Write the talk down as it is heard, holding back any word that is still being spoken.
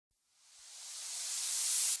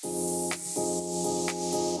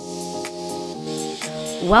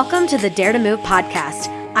Welcome to the Dare to Move podcast.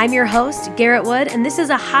 I'm your host, Garrett Wood, and this is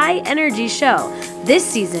a high energy show. This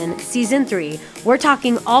season, season 3, we're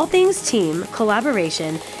talking all things team,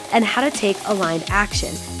 collaboration, and how to take aligned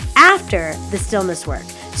action after the stillness work.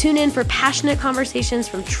 Tune in for passionate conversations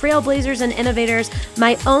from trailblazers and innovators,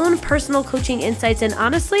 my own personal coaching insights, and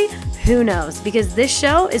honestly, who knows? Because this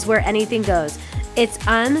show is where anything goes. It's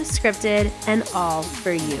unscripted and all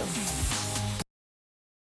for you.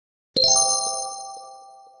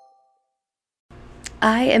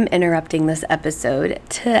 I am interrupting this episode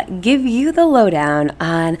to give you the lowdown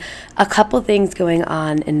on a couple things going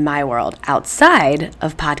on in my world outside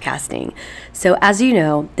of podcasting. So as you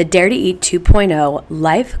know, the Dare to Eat 2.0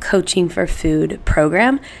 Life Coaching for Food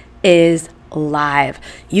program is live.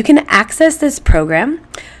 You can access this program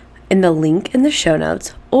in the link in the show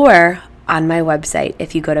notes or on my website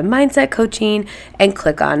if you go to Mindset Coaching and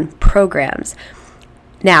click on Programs.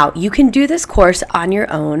 Now, you can do this course on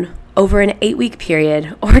your own over an 8-week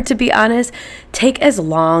period, or to be honest, take as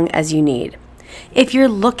long as you need. If you're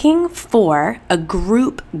looking for a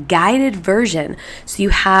group guided version, so you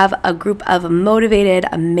have a group of motivated,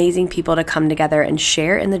 amazing people to come together and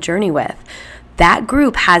share in the journey with, that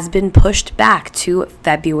group has been pushed back to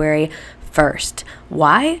February 1st.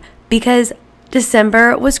 Why? Because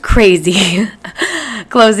December was crazy,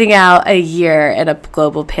 closing out a year in a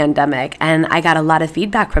global pandemic. And I got a lot of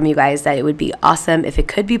feedback from you guys that it would be awesome if it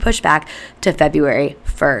could be pushed back to February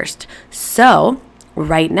 1st. So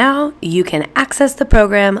right now you can access the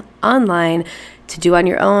program online to do on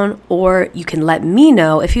your own, or you can let me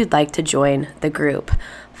know if you'd like to join the group.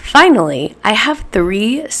 Finally, I have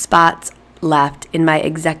 3 spots left in my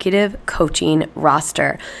executive coaching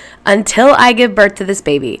roster until I give birth to this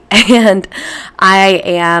baby. And I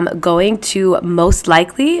am going to most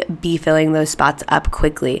likely be filling those spots up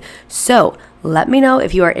quickly. So let me know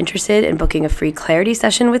if you are interested in booking a free clarity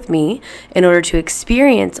session with me in order to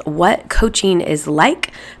experience what coaching is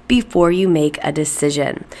like before you make a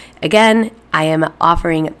decision. Again, I am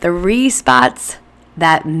offering 3 spots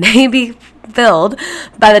that may be filled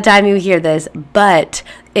by the time you hear this, but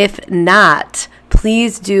if not,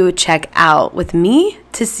 please do check out with me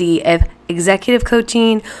to see if executive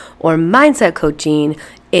coaching or mindset coaching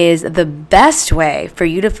is the best way for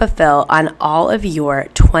you to fulfill on all of your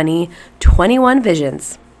 2021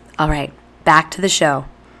 visions. All right, back to the show.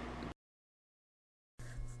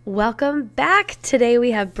 Welcome back. Today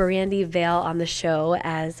we have Brandy Vale on the show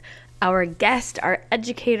as our guest, our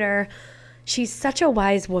educator. She's such a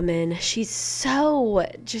wise woman. She's so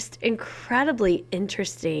just incredibly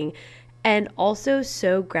interesting and also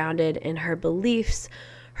so grounded in her beliefs,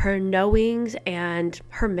 her knowings, and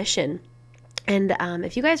her mission. And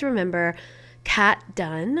if you guys remember Kat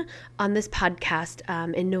Dunn on this podcast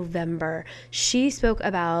in November, she spoke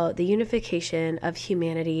about the unification of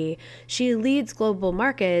humanity. She leads global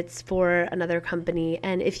markets for another company.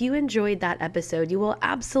 And if you enjoyed that episode, you will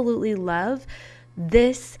absolutely love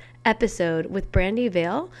this episode with Brandy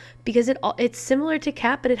Vale, because it's similar to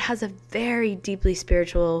Kat, but it has a very deeply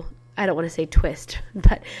spiritual, I don't want to say twist,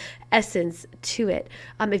 but essence to it.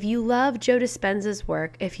 If you love Joe Dispenza's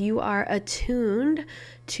work, if you are attuned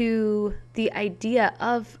to the idea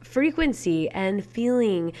of frequency and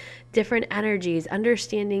feeling different energies,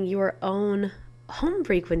 understanding your own home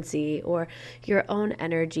frequency or your own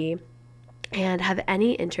energy, and have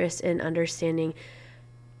any interest in understanding,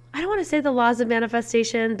 I don't want to say the laws of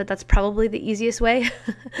manifestation, but that's probably the easiest way.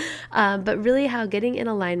 But really how getting in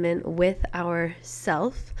alignment with our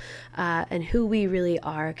self and who we really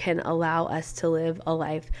are can allow us to live a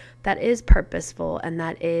life that is purposeful and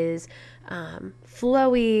that is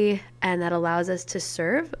flowy and that allows us to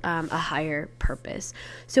serve a higher purpose.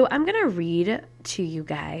 So I'm going to read to you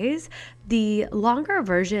guys the longer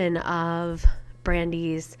version of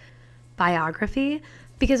Brandy's biography,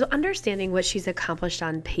 because understanding what she's accomplished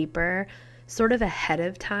on paper sort of ahead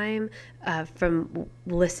of time from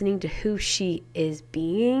listening to who she is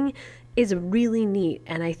being is really neat.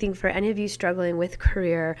 And I think for any of you struggling with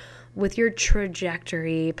career, with your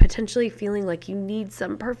trajectory, potentially feeling like you need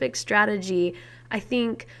some perfect strategy, I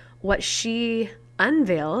think what she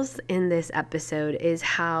unveils in this episode is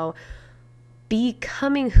how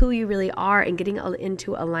becoming who you really are and getting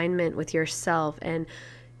into alignment with yourself and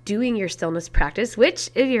doing your stillness practice, which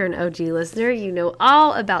if you're an OG listener, you know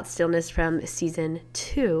all about stillness from season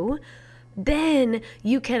 2, then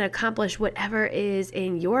you can accomplish whatever is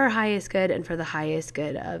in your highest good and for the highest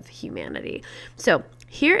good of humanity. So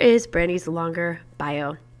here is Brandy's longer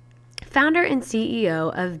bio. Founder and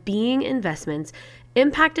CEO of Being Investments,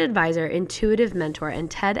 Impact Advisor, Intuitive Mentor, and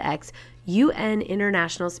TEDx UN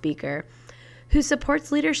international speaker. who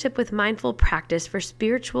supports leadership with mindful practice for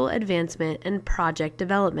spiritual advancement and project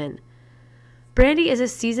development. Brandy is a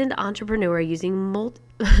seasoned entrepreneur using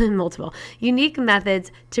multiple unique methods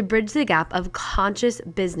to bridge the gap of conscious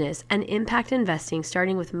business and impact investing,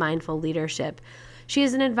 starting with mindful leadership. She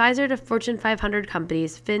is an advisor to Fortune 500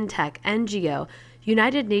 companies, fintech, NGO,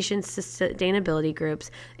 United Nations sustainability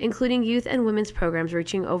groups, including youth and women's programs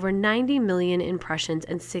reaching over 90 million impressions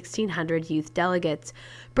and 1,600 youth delegates.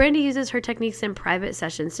 Brandy uses her techniques in private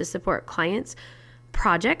sessions to support clients,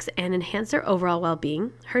 projects, and enhance their overall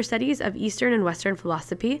well-being. Her studies of Eastern and Western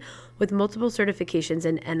philosophy, with multiple certifications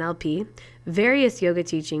in NLP, various yoga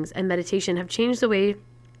teachings, and meditation have changed the way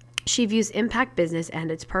she views impact business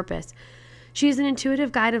and its purpose. She is an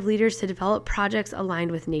intuitive guide of leaders to develop projects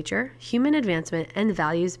aligned with nature, human advancement, and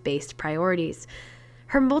values-based priorities.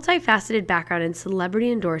 Her multifaceted background in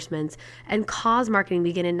celebrity endorsements and cause marketing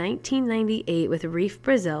began in 1998 with Reef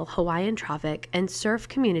Brazil, Hawaiian Tropic, and Surf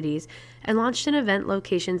Communities, and launched an event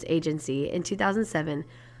locations agency in 2007,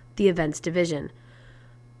 the Events Division.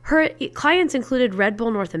 Her clients included Red Bull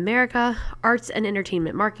North America, arts and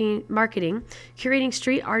entertainment marketing, curating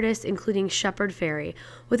street artists including Shepard Fairey.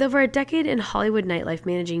 With over a decade in Hollywood nightlife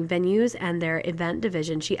managing venues and their event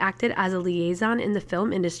division, she acted as a liaison in the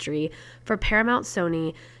film industry for Paramount,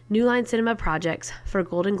 Sony, New Line Cinema projects for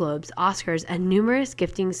Golden Globes, Oscars, and numerous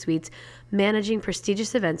gifting suites, managing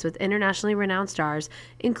prestigious events with internationally renowned stars,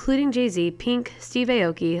 including Jay-Z, Pink, Steve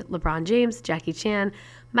Aoki, LeBron James, Jackie Chan,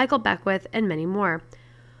 Michael Beckwith, and many more.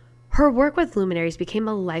 Her work with luminaries became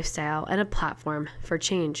a lifestyle and a platform for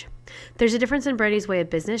change. There's a difference in Brandy's way of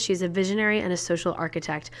business. She's a visionary and a social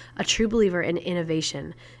architect, a true believer in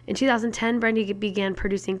innovation. In 2010, Brandy began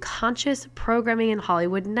producing conscious programming in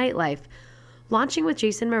Hollywood nightlife, launching with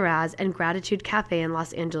Jason Mraz and Gratitude Cafe in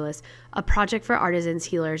Los Angeles, a project for artisans,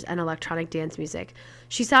 healers, and electronic dance music.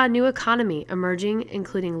 She saw a new economy emerging,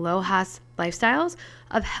 including low-has lifestyles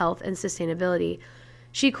of health and sustainability.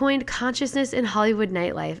 She coined consciousness in Hollywood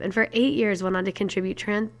nightlife, and for 8 years went on to contribute to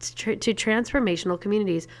transformational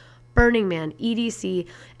communities, Burning Man, EDC,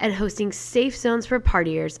 and hosting safe zones for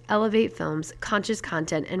partiers, elevate films, conscious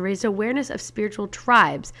content, and raised awareness of spiritual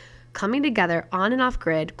tribes coming together on and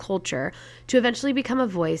off-grid culture to eventually become a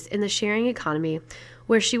voice in the sharing economy,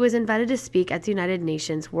 where she was invited to speak at the United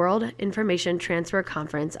Nations World Information Transfer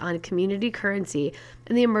Conference on community currency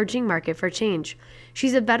and the emerging market for change.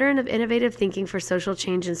 She's a veteran of innovative thinking for social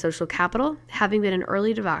change and social capital, having been an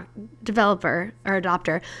early developer or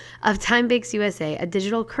adopter of TimeBakes USA, a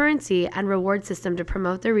digital currency and reward system to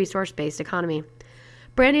promote the resource-based economy.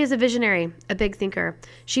 Brandy is a visionary, a big thinker.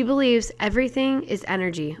 She believes everything is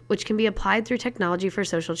energy, which can be applied through technology for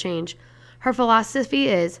social change. Her philosophy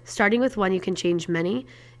is, starting with one, you can change many,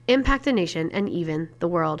 impact a nation, and even the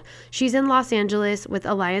world. She's in Los Angeles with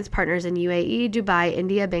alliance partners in UAE, Dubai,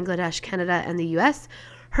 India, Bangladesh, Canada, and the US.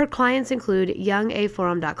 Her clients include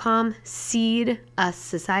YoungAforum.com, Seed Us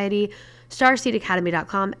Society,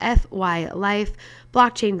 StarseedAcademy.com, FY Life,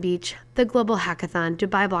 Blockchain Beach, the Global Hackathon,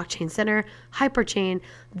 Dubai Blockchain Center, Hyperchain,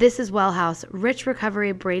 This Is Well House, Rich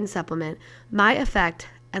Recovery Brain Supplement, My Effect,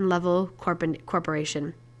 and Level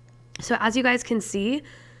Corporation. So as you guys can see,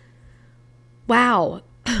 wow,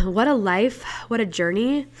 what a life, what a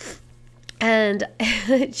journey. And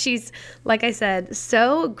she's, like I said,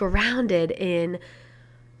 so grounded in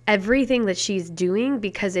everything that she's doing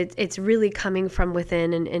because it's really coming from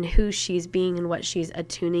within and who she's being and what she's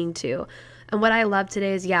attuning to. And what I love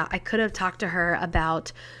today is, I could have talked to her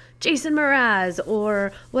about Jason Mraz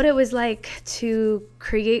or what it was like to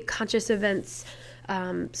create conscious events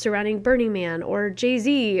surrounding Burning Man or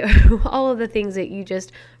Jay-Z, or all of the things that you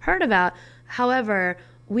just heard about. However,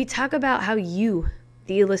 we talk about how you,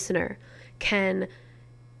 the listener, can,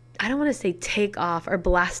 I don't want to say take off or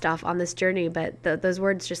blast off on this journey, but those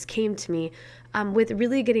words just came to me, with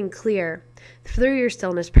really getting clear through your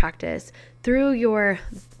stillness practice, through your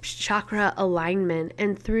chakra alignment,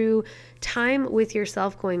 and through time with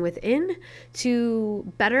yourself going within to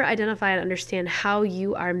better identify and understand how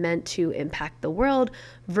you are meant to impact the world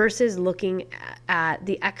versus looking at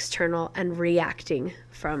the external and reacting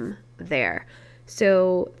from there.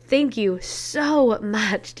 So thank you so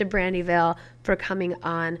much to Brandy Vail for coming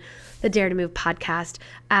on the Dare to Move podcast.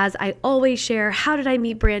 As I always share, how did I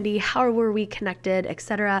meet Brandy? How were we connected,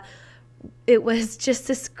 etc.? It was just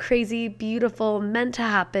this crazy, beautiful, meant to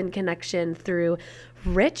happen connection through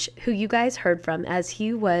Rich, who you guys heard from as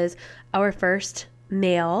he was our first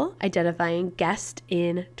male identifying guest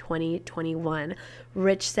in 2021.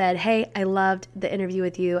 Rich said, hey, I loved the interview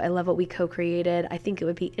with you. I love what we co-created. I think it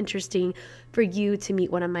would be interesting for you to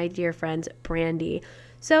meet one of my dear friends, Brandy.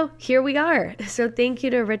 So here we are. So thank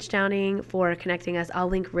you to Rich Downing for connecting us. I'll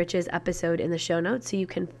link Rich's episode in the show notes so you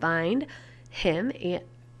can find him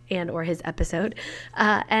and or his episode.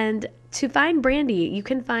 And to find Brandy, you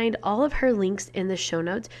can find all of her links in the show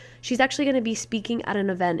notes. She's actually going to be speaking at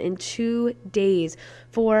an event in 2 days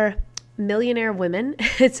for millionaire women.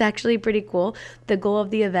 It's actually pretty cool. The goal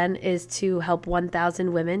of the event is to help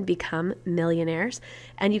 1,000 women become millionaires.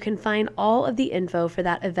 And you can find all of the info for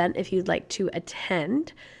that event if you'd like to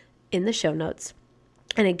attend in the show notes.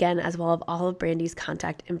 And again, as well as all of Brandy's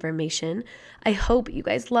contact information. I hope you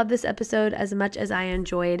guys love this episode as much as I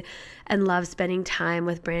enjoyed and love spending time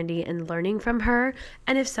with Brandy and learning from her.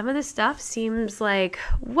 And if some of this stuff seems like,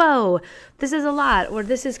 whoa, this is a lot, or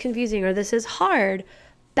this is confusing, or this is hard,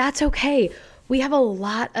 that's okay. We have a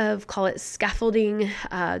lot of, call it scaffolding,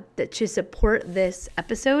 that to support this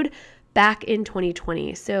episode back in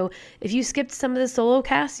 2020. So if you skipped some of the solo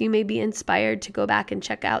casts, you may be inspired to go back and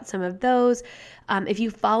check out some of those. If you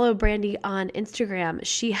follow Brandy on Instagram,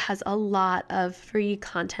 she has a lot of free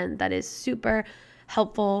content that is super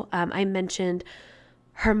helpful. I mentioned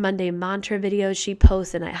her Monday mantra videos she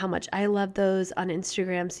posts and how much I love those on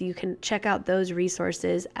Instagram. So you can check out those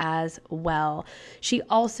resources as well. She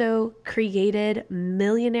also created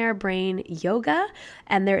Millionaire Brain Yoga,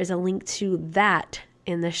 and there is a link to that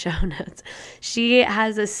in the show notes. She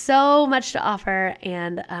has so much to offer,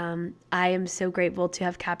 and I am so grateful to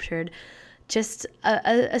have captured just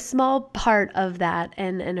a small part of that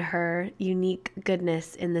and her unique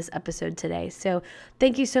goodness in this episode today. So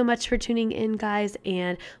thank you so much for tuning in, guys.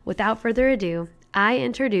 And without further ado, I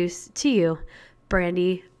introduce to you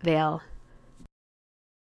Brandy Vale.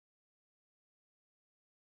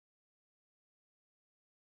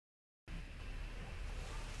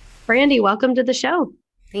 Brandy, welcome to the show.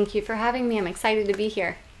 Thank you for having me. I'm excited to be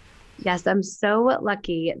here. Yes, I'm so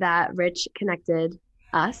lucky that Rich connected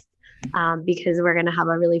us. Because we're going to have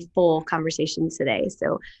a really full conversation today.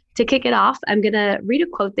 So to kick it off, I'm going to read a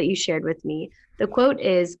quote that you shared with me. The quote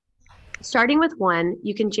is, "Starting with one,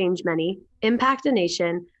 you can change many, impact a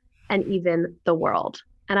nation, and even the world."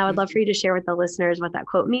 And I would love for you to share with the listeners what that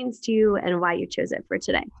quote means to you and why you chose it for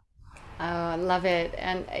today. Oh, I love it.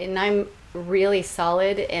 And I'm really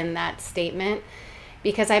solid in that statement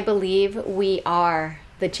because I believe we are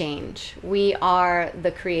the change. We are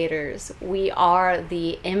the creators. We are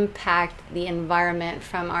the impact, the environment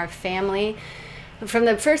from our family, from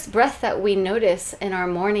the first breath that we notice in our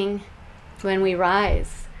morning when we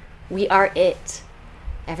rise. We are it.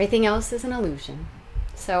 Everything else is an illusion.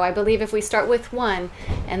 So I believe if we start with one,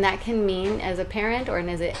 and that can mean as a parent or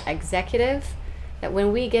as an executive, that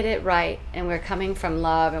when we get it right and we're coming from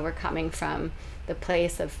love and we're coming from the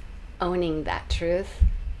place of owning that truth,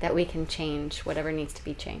 that we can change whatever needs to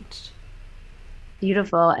be changed.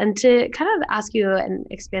 Beautiful. And to kind of ask you an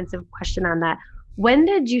expansive question on that, when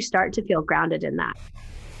did you start to feel grounded in that?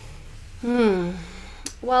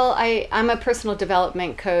 Well, I'm a personal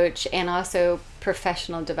development coach and also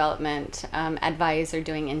professional development advisor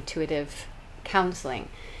doing intuitive counseling.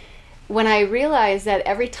 When I realized that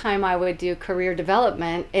every time I would do career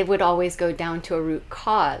development, it would always go down to a root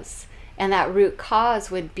cause. And that root cause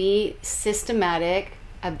would be systematic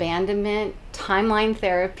abandonment, timeline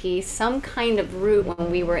therapy, some kind of root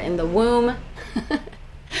when we were in the womb,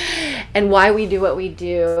 and why we do what we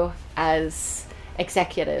do as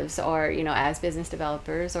executives or, as business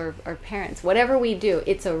developers or parents. Whatever we do,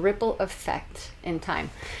 it's a ripple effect in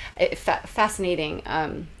time. Fascinating,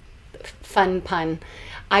 fun pun.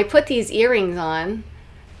 I put these earrings on.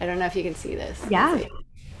 I don't know if you can see this. Yeah.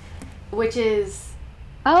 Which is...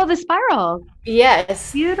 Oh, the spiral.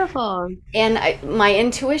 Yes. Beautiful. And my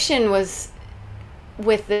intuition was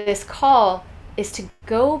with this call is to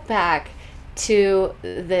go back to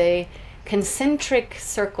the concentric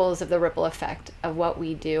circles of the ripple effect of what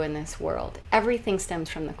we do in this world. Everything stems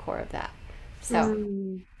from the core of that. So,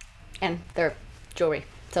 and they're jewelry.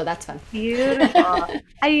 So that's fun. Beautiful.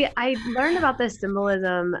 I learned about the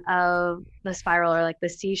symbolism of the spiral, or like the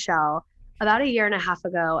seashell, about 1.5 years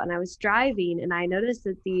ago, and I was driving and I noticed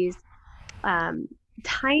that these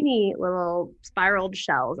tiny little spiraled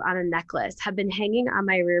shells on a necklace have been hanging on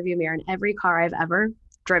my rearview mirror in every car I've ever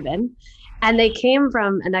driven. And they came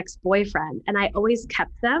from an ex-boyfriend, and I always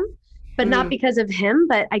kept them, but not because of him,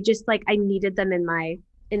 but I just I needed them in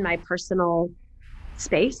my personal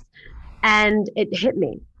space. And it hit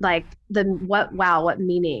me what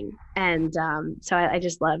meaning. And so I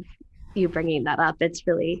just love you bringing that up. It's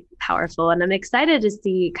really powerful. And I'm excited to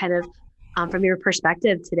see kind of from your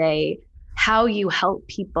perspective today, how you help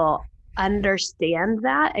people understand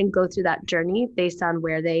that and go through that journey based on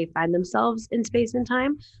where they find themselves in space and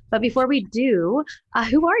time. But before we do,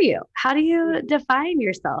 who are you? How do you define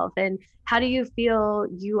yourself, and how do you feel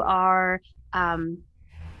you are, um,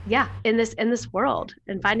 yeah, in this world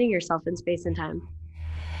and finding yourself in space and time?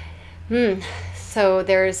 Hmm. So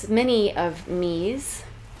there's many of me's,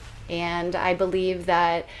 and I believe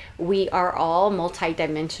that we are all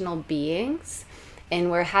multidimensional beings, and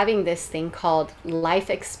we're having this thing called life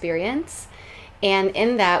experience. And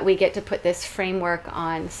in that, we get to put this framework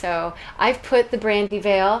on. So I've put the Brandy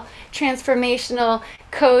Vale transformational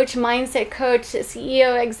coach, mindset coach,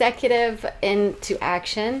 CEO, executive into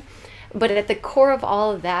action. But at the core of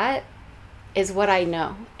all of that is what I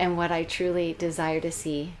know and what I truly desire to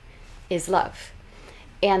see is love.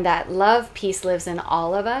 And that love piece lives in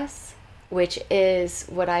all of us, which is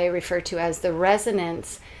what I refer to as the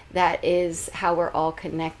resonance that is how we're all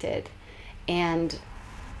connected. And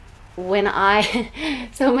when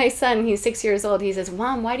so my son, he's 6 years old, he says,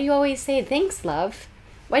 Mom, why do you always say thanks, love?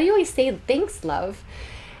 Why do you always say thanks, love?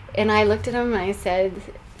 And I looked at him and I said,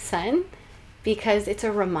 Son, because it's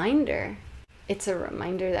a reminder. It's a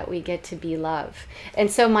reminder that we get to be love.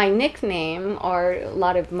 And so my nickname, or a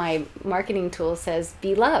lot of my marketing tools, says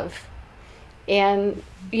be love. And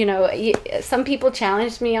some people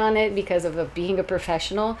challenged me on it because of being a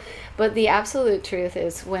professional, but the absolute truth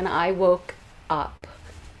is when I woke up,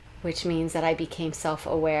 which means that I became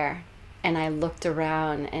self-aware, and I looked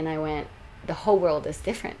around and I went, the whole world is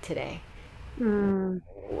different today. Mm.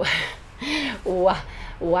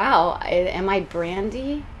 Wow, am I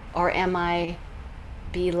Brandy or am I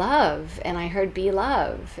be love? And I heard be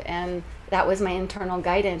love, and that was my internal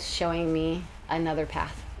guidance showing me another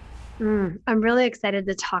path. I'm really excited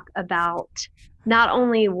to talk about not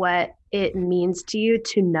only what it means to you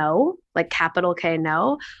to know, like capital K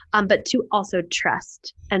know, but to also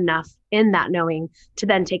trust enough in that knowing to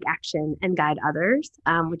then take action and guide others,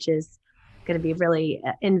 which is going to be really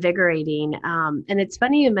invigorating. And it's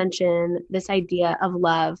funny you mention this idea of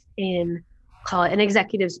love in, call it an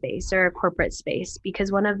executive space or a corporate space,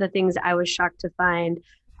 because one of the things I was shocked to find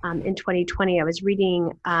in 2020, I was reading,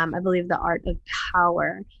 I believe, The Art of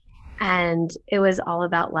Power, and it was all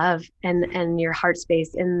about love and your heart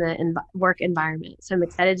space in the work environment. So I'm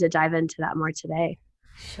excited to dive into that more today.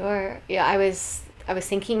 Sure. Yeah, I was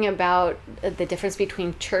thinking about the difference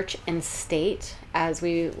between church and state as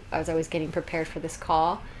I was getting prepared for this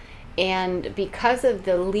call, and because of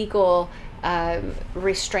the legal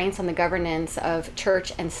restraints on the governance of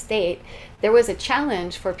church and state, there was a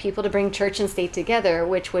challenge for people to bring church and state together,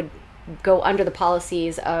 which would go under the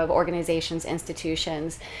policies of organizations,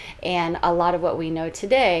 institutions, and a lot of what we know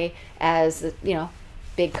today as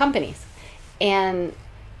big companies. And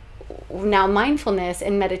now mindfulness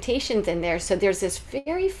and meditations in there, so there's this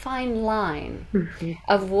very fine line Mhm.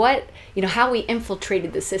 of how we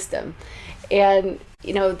infiltrated the system. And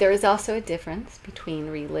there is also a difference between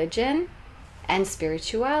religion and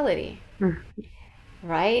spirituality, Mhm.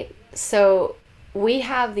 right? So we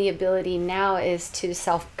have the ability now is to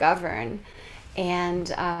self-govern, and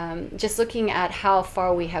just looking at how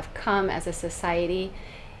far we have come as a society.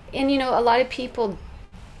 And a lot of people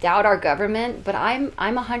doubt our government, but I'm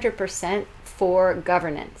 100% for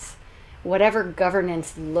governance, whatever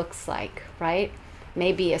governance looks like, right?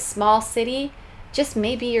 Maybe a small city, just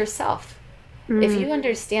maybe yourself. If Mm. you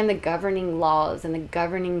understand the governing laws and the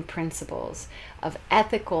governing principles of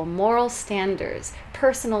ethical, moral standards,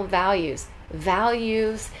 personal values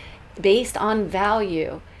based on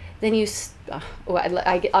value, then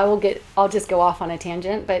I'll just go off on a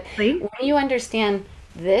tangent. But Please. when you understand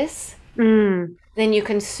this, Mm. then you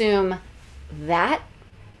consume that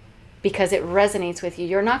because it resonates with you.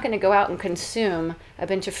 You're not going to go out and consume a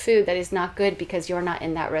bunch of food that is not good because you're not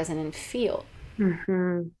in that resonant field,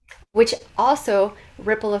 Mhm. which also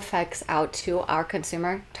ripple effects out to our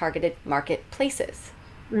consumer targeted marketplaces.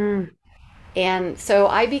 Mm. And so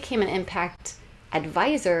I became an impact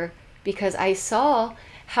advisor because I saw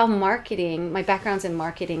how marketing, my background's in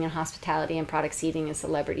marketing and hospitality and product seeding and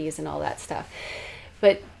celebrities and all that stuff.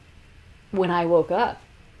 But when I woke up,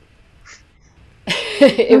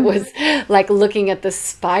 it Mm. was like looking at the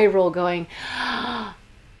spiral going,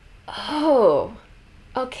 oh,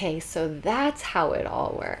 okay, so that's how it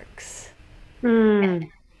all works. Mm.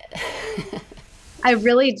 I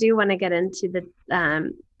really do want to get into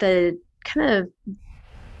the kind of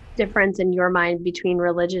difference in your mind between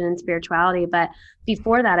religion and spirituality. But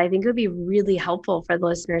before that, I think it would be really helpful for the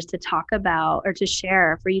listeners to talk about, or to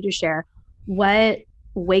share, for you to share what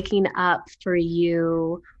waking up for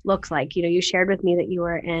you looks like. You shared with me that you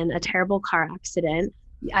were in a terrible car accident.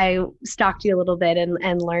 I stalked you a little bit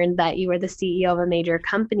and learned that you were the CEO of a major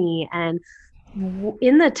company. And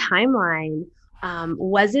in the timeline,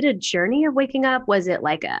 was it a journey of waking up? Was it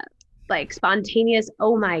like a like spontaneous,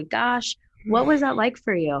 oh my gosh, what was that like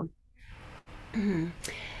for you?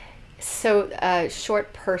 So,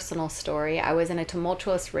 short personal story. I was in a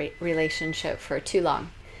tumultuous relationship for too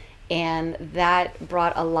long. And that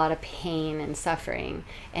brought a lot of pain and suffering.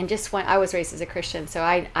 And just when I was raised as a Christian, so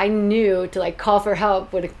I knew to like call for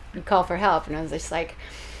help, would call for help. And I was just like,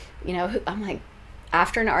 I'm like,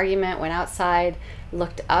 after an argument, went outside,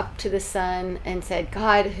 looked up to the sun, and said,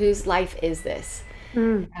 God, whose life is this?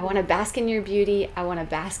 Mm. I want to bask in your beauty. I want to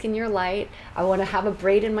bask in your light. I want to have a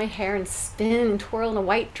braid in my hair and spin and twirl in a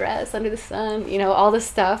white dress under the sun, all this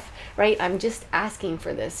stuff, right? I'm just asking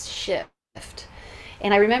for this shift.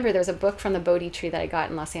 And I remember there was a book from the Bodhi tree that I got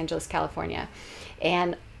in Los Angeles, California.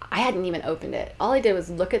 And I hadn't even opened it. All I did was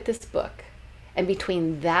look at this book. And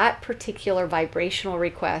between that particular vibrational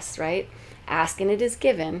request, right? Asking it is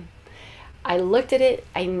given. I looked at it.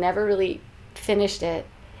 I never really finished it.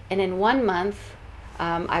 And in 1 month,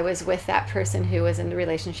 I was with that person who was in the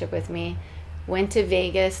relationship with me, went to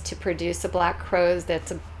Vegas to produce the Black Crowes.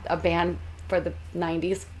 That's a band for the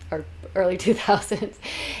 90s or early 2000s.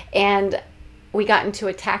 And we got into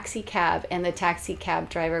a taxi cab, and the taxi cab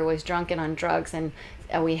driver was drunk and on drugs, and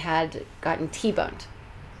we had gotten T-boned.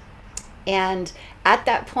 And at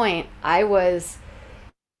that point, I was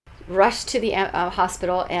rushed to the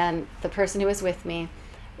hospital, and the person who was with me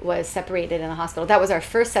was separated in the hospital. That was our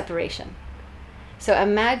first separation. So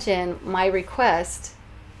imagine my request.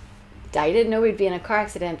 I didn't know we'd be in a car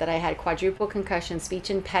accident, that I had quadruple concussion,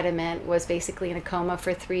 speech impediment, was basically in a coma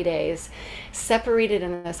for 3 days, separated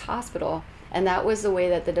in this hospital. And that was the way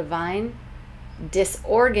that the divine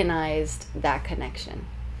disorganized that connection.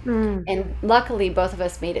 Mm. And luckily, both of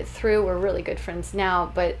us made it through. We're really good friends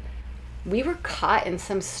now, but we were caught in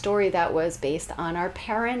some story that was based on our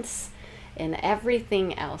parents and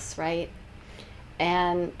everything else, right?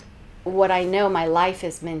 And what I know my life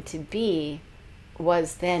is meant to be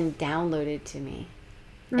was then downloaded to me.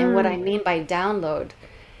 And what I Mm. mean by download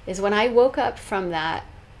is when I woke up from that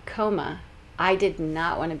coma, I did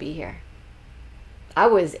not want to be here. I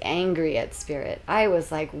was angry at spirit. I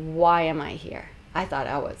was like, why am I here? I thought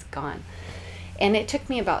I was gone. And it took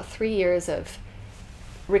me about 3 years of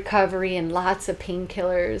recovery and lots of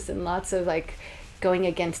painkillers and lots of like going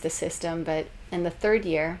against the system. But in the third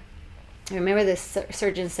year, I remember this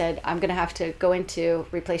surgeon said, I'm going to have to go into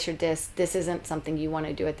replace your disc. This isn't something you want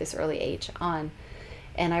to do at this early age on.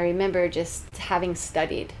 And I remember just having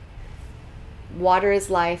studied water is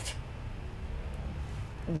life.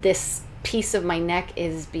 This piece of my neck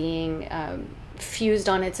is being fused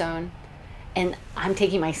on its own. And I'm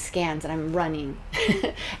taking my scans and I'm running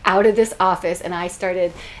out of this office, and I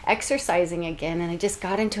started exercising again, and I just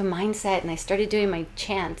got into a mindset and I started doing my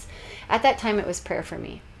chants. At that time, it was prayer for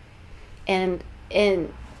me. And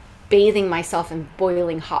in bathing myself in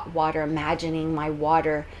boiling hot water, imagining my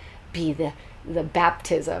water be the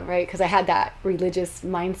baptism, right? Because I had that religious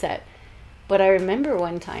mindset. But I remember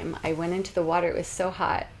one time I went into the water, it was so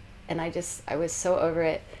hot, and I was so over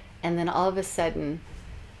it. And then all of a sudden,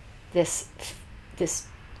 this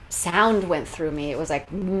sound went through me. It was like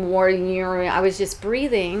more. I was just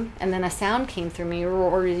breathing, and then a sound came through me,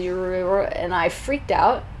 and I freaked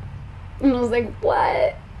out, and I was like,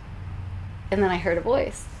 "What?" And then I heard a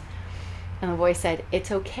voice, and the voice said,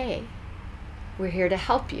 "It's okay. We're here to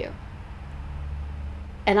help you."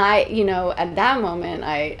 And at that moment,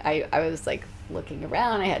 I was like looking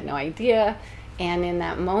around. I had no idea. And in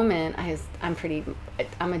that moment,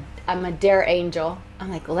 I'm a dare angel. I'm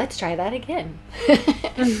like, well, let's try that again.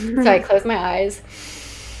 So I closed my eyes,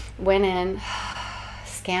 went in,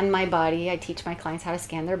 scanned my body. I teach my clients how to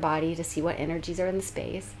scan their body to see what energies are in the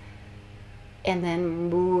space. And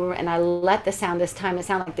then, and I let the sound this time, it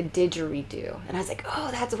sounded like the didgeridoo. And I was like, oh,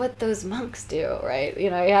 that's what those monks do, right?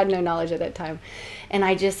 I had no knowledge at that time. And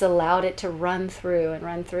I just allowed it to run through and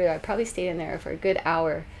run through. I probably stayed in there for a good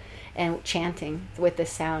hour and chanting with the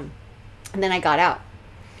sound. And then I got out.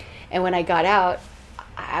 And when I got out,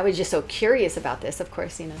 I was just so curious about this. Of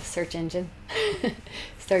course, search engine,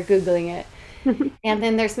 start Googling it. And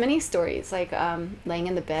then there's many stories, like laying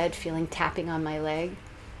in the bed, feeling tapping on my leg,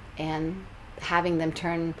 and having them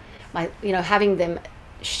having them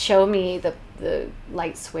show me the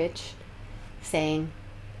light switch, saying,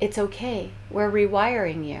 it's okay, we're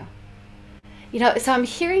rewiring you. So I'm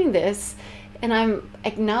hearing this, and I'm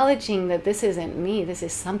acknowledging that this isn't me, this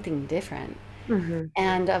is something different. Mm-hmm.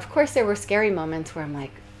 And of course, there were scary moments where I'm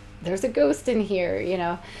like, there's a ghost in here, you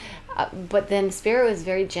know. But then Spirit was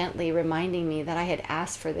very gently reminding me that I had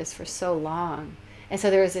asked for this for so long. And so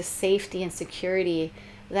there was this safety and security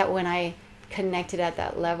that when I connected at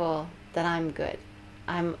that level, that I'm good.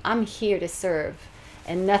 I'm here to serve,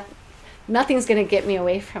 and nothing's going to get me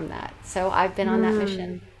away from that. So I've been on that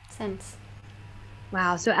mission since.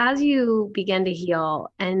 Wow. So as you begin to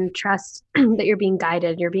heal and trust that you're being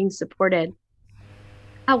guided, you're being supported,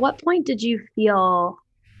 at what point did you feel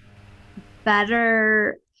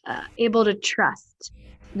better able to trust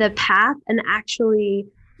the path and actually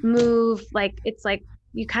move? Like it's like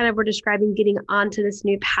you kind of were describing getting onto this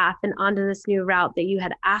new path and onto this new route that you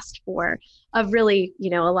had asked for, of really, you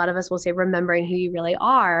know, a lot of us will say remembering who you really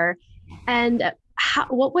are. And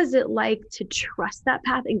what was it like to trust that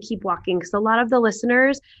path and keep walking? Because a lot of the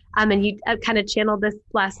listeners, and you kind of channeled this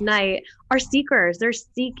last night, are seekers. They're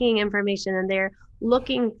seeking information and they're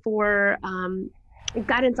looking for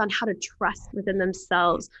guidance on how to trust within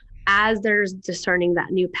themselves as they're discerning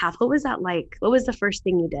that new path. What was that like? What was the first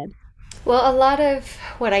thing you did? Well, a lot of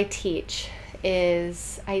what I teach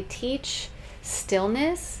is I teach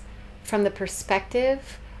stillness from the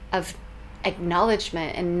perspective of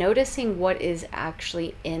acknowledgement and noticing what is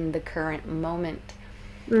actually in the current moment.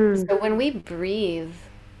 So when we breathe,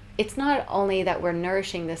 it's not only that we're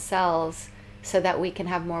nourishing the cells so that we can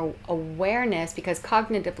have more awareness, because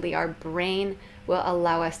cognitively our brain will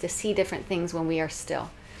allow us to see different things when we are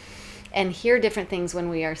still and hear different things when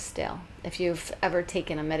we are still. If you've ever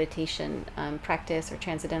taken a meditation practice or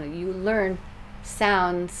transcendental, you learn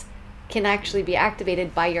sounds can actually be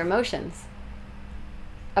activated by your emotions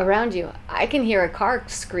around you. I can hear a car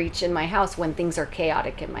screech in my house when things are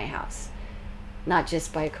chaotic in my house, not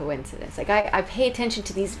just by coincidence. Like I pay attention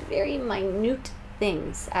to these very minute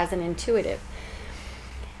things as an intuitive.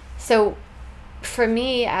 So for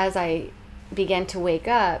me, as I began to wake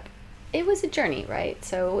up, it was a journey, right?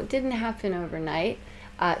 So it didn't happen overnight.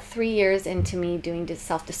 3 years into me doing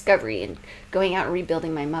self-discovery and going out and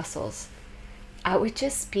rebuilding my muscles, I would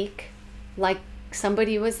just speak like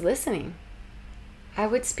somebody was listening. I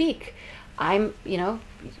would speak.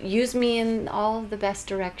 Use me in all the best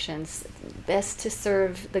directions, best to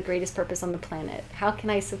serve the greatest purpose on the planet. How can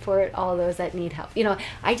I support all those that need help?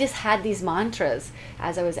 I just had these mantras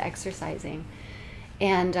as I was exercising.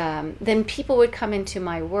 And then people would come into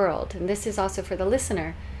my world. And this is also for the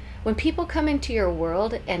listener. When people come into your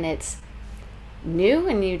world and it's new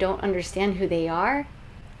and you don't understand who they are,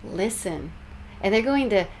 listen. And they're going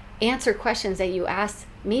to answer questions that you asked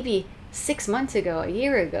maybe 6 months ago, a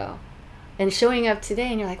year ago, and showing up today,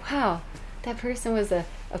 and you're like, wow, that person was a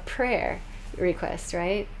prayer request,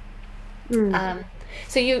 right?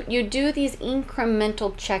 So you do these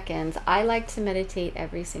incremental check-ins. I like to meditate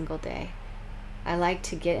every single day. I like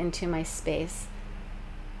to get into my space,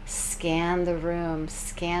 scan the room,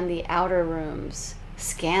 scan the outer rooms,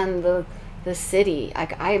 scan the city.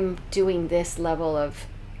 I'm doing this level of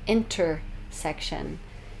intersection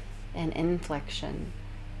and inflection.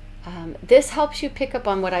 This helps you pick up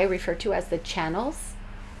on what I refer to as the channels.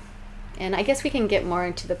 And I guess we can get more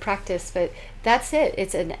into the practice, but that's it.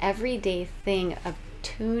 It's an everyday thing of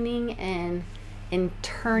tuning in and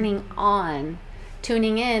turning on.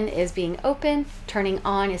 Tuning in is being open. Turning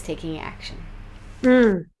on is taking action.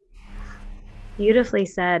 Beautifully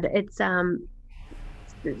said. It's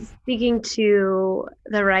speaking to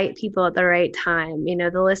the right people at the right time. You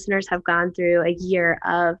know, the listeners have gone through a year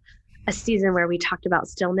of a season where we talked about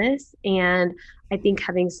stillness. And I think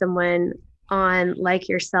having someone on like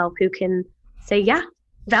yourself who can say, yeah,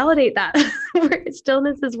 validate that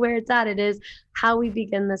stillness is where it's at. It is how we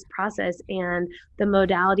begin this process. And the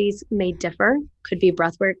modalities may differ. Could be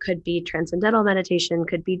breath work, could be transcendental meditation,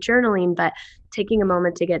 could be journaling, but taking a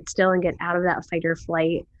moment to get still and get out of that fight or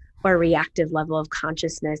flight or reactive level of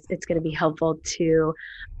consciousness, it's going to be helpful to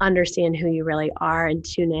understand who you really are and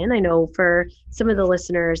tune in. I know for some of the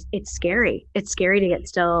listeners, it's scary. It's scary to get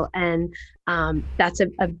still. And that's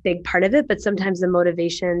a big part of it. But sometimes the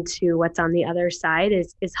motivation to what's on the other side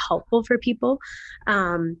is helpful for people.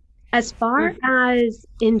 As far as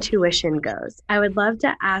intuition goes, I would love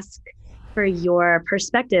to ask for your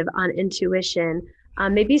perspective on intuition,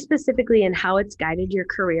 maybe specifically in how it's guided your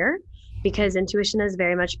career, because intuition has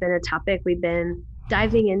very much been a topic we've been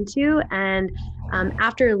diving into. And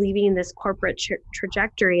after leaving this corporate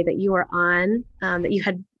trajectory that you were on, that you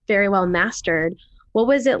had very well mastered, what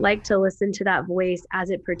was it like to listen to that voice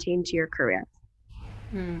as it pertained to your career?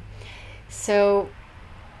 So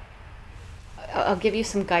I'll give you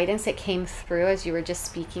some guidance that came through as you were just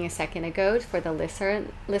speaking a second ago for the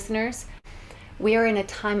listeners. We are in a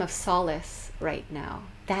time of solace right now.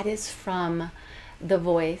 That is from the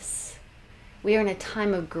voice. We are in a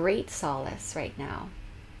time of great solace right now,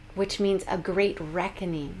 which means a great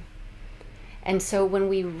reckoning. And so when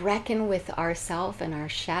we reckon with ourself and our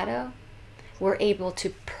shadow, we're able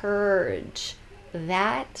to purge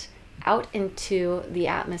that out into the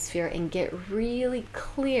atmosphere and get really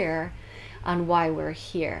clear on why we're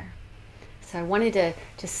here. So I wanted to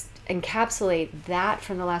just encapsulate that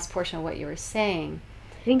from the last portion of what you were saying.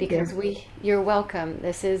 Thank Because you. you're welcome.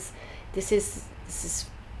 This is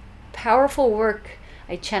powerful work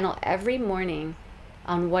I channel every morning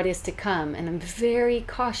on what is to come, and I'm very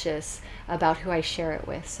cautious about who I share it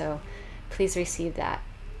with. So please receive that.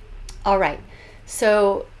 All right.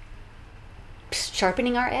 So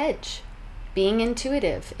sharpening our edge, being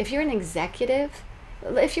intuitive. If you're an executive,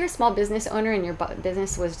 if you're a small business owner and your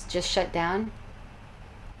business was just shut down,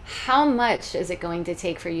 how much is it going to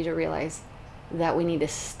take for you to realize that we need to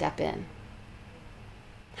step in?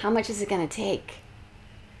 How much is it going to take?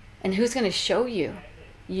 And who's going to show you?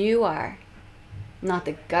 You are. Not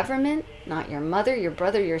the government, not your mother, your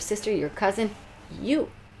brother, your sister, your cousin,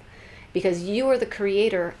 you. Because you are the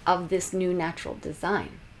creator of this new natural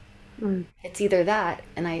design. Mm. It's either that,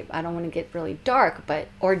 and I don't want to get really dark,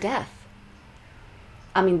 or death.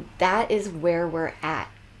 I mean, that is where we're at.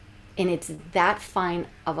 And it's that fine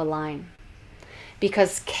of a line.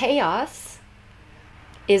 Because chaos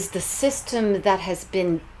is the system that has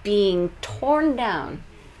been being torn down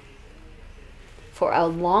for a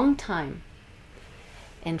long time.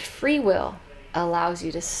 And free will allows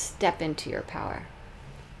you to step into your power.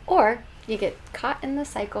 Or you get caught in the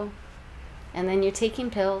cycle, and then you're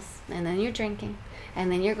taking pills, and then you're drinking,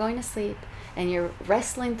 and then you're going to sleep, and you're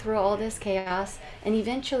wrestling through all this chaos, and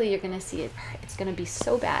eventually you're going to see it's going to be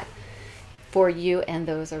so bad for you and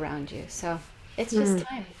those around you. So it's just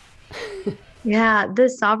time. Yeah, the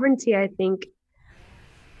sovereignty, I think,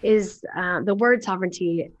 is the word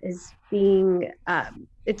sovereignty is being,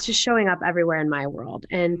 it's just showing up everywhere in my world.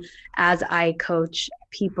 And as I coach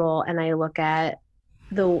people and I look at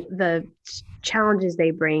the challenges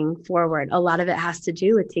they bring forward, a lot of it has to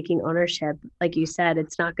do with taking ownership. Like you said,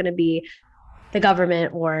 it's not going to be the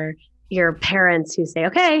government or your parents who say,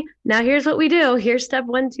 okay, now here's what we do. Here's step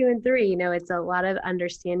 1, 2, and 3. You know, it's a lot of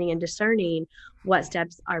understanding and discerning what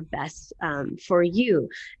steps are best for you,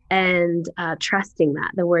 and trusting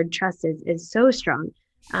that. The word trust is so strong.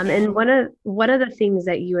 And one of the things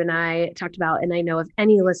that you and I talked about, and I know if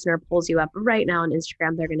any listener pulls you up right now on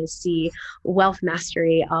Instagram, they're going to see Wealth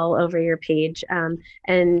Mastery all over your page.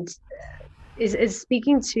 And is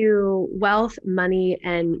speaking to wealth, money,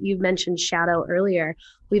 and you mentioned shadow earlier.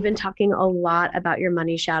 We've been talking a lot about your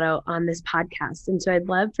money shadow on this podcast. And so I'd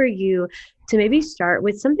love for you to maybe start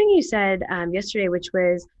with something you said yesterday, which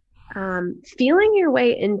was feeling your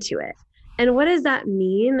way into it. And what does that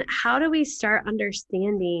mean? How do we start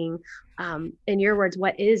understanding, in your words,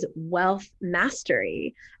 what is wealth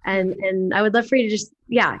mastery? And I would love for you to just,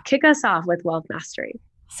 kick us off with wealth mastery.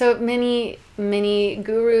 So many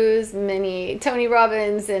gurus, many Tony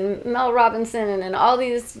Robbins and Mel Robinson and all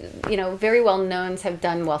these, very well knowns have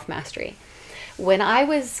done wealth mastery. When I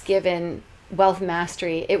was given wealth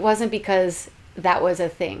mastery, it wasn't because that was a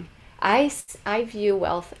thing. I view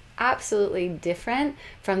wealth absolutely different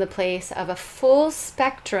from the place of a full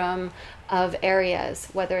spectrum of areas,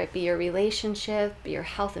 whether it be your relationship, your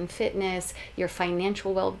health and fitness, your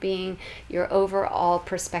financial well-being, your overall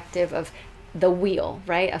perspective of the wheel,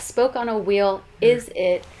 right? A spoke on a wheel. Is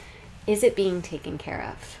it being taken care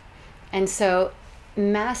of? And so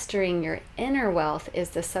mastering your inner wealth is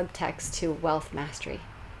the subtext to wealth mastery.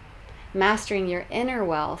 Mastering your inner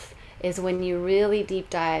wealth is when you really deep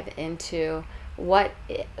dive into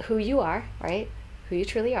who you are, right? Who you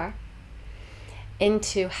truly are,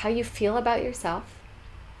 into how you feel about yourself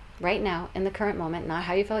right now in the current moment, not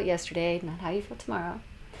how you felt yesterday, not how you feel tomorrow.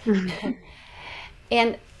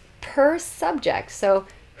 And per subject, so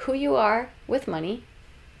who you are with money,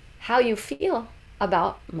 how you feel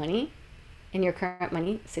about money in your current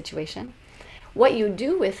money situation, what you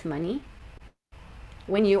do with money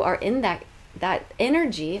when you are in that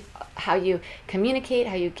energy, how you communicate,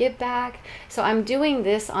 how you give back. So I'm doing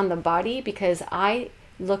this on the body because I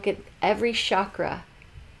look at every chakra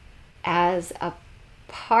as a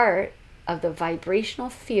part of the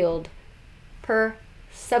vibrational field per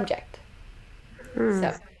subject.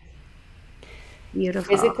 So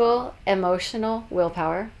Beautiful. Physical, emotional,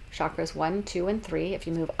 willpower, chakras 1, 2, and 3. If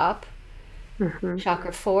you move up,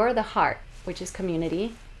 chakra 4, the heart, which is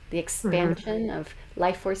community, the expansion of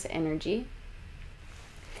life force energy.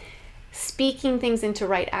 Speaking things into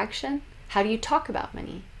right action. How do you talk about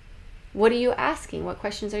money? What are you asking? What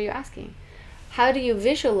questions are you asking? How do you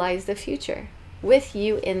visualize the future? with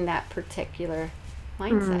you in that particular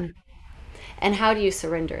mindset. Mm. And how do you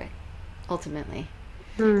surrender it ultimately?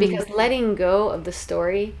 Mm. Because letting go of the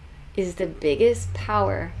story is the biggest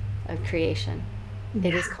power of creation. It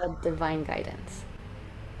Yeah. is called divine guidance.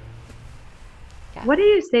 Yeah. What do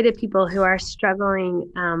you say to people who are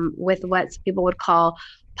struggling with what some people would call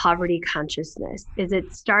poverty consciousness? Is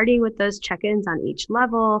it starting with those check-ins on each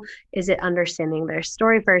level? Is it understanding their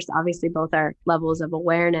story first? Obviously, both are levels of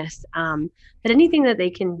awareness. But anything that they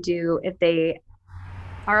can do if they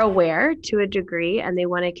are aware to a degree and they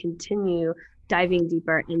want to continue diving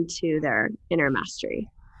deeper into their inner mastery.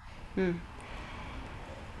 Hmm.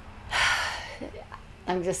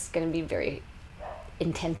 I'm just going to be very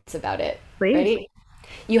intense about it. Please. Ready?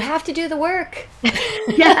 You have to do the work.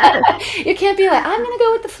 Yes. You can't be like, I'm going to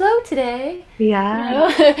go with the flow today. You Yeah. know,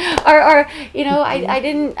 or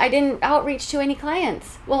Mhm. I didn't outreach to any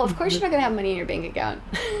clients. Well, of course Mhm. you're not going to have money in your bank account.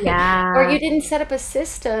 Or Yeah. you didn't set up a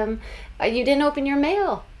system. You didn't open your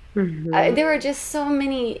mail. Mhm. There are just so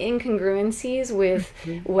many incongruencies with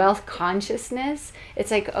Mhm. wealth consciousness.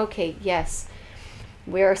 It's like, okay, yes,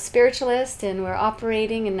 we're a spiritualist and we're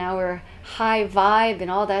operating and now we're high vibe and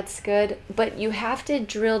all that's good, but you have to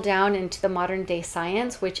drill down into the modern day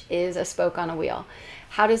science, which is a spoke on a wheel.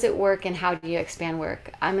 How does it work and how do you expand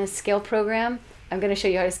work? I'm a scale program. I'm going to show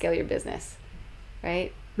you how to scale your business,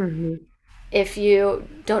 right? Mhm. If you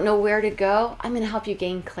don't know where to go, I'm going to help you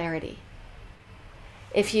gain clarity.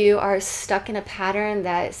 If you are stuck in a pattern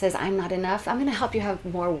that says I'm not enough, I'm going to help you have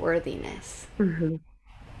more worthiness. Mhm.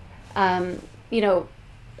 um, you know,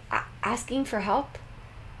 asking for help.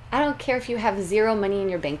 I don't care if you have zero money in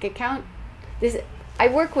your bank account. This, I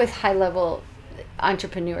work with high level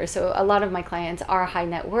entrepreneurs, so a lot of my clients are high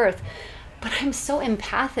net worth, but I'm so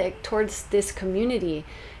empathic towards this community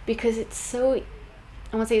because it's so,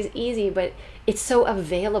 I won't say it's easy, but it's so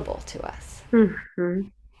available to us.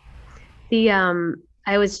 Mhm.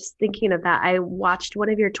 I was just thinking of that. I watched one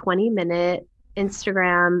of your 20-minute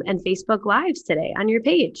Instagram and Facebook lives today on your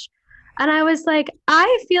page. And I was like,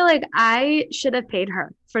 I feel like I should have paid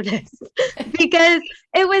her for this because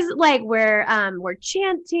it was like we're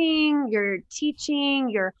chanting, you're teaching,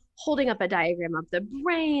 you're holding up a diagram of the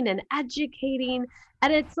brain and educating.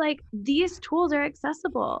 And it's like these tools are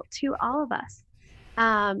accessible to all of us.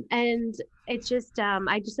 And it's just,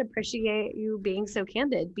 I just appreciate you being so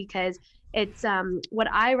candid because it's what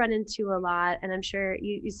I run into a lot, and I'm sure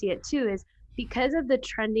you see it too, is because of the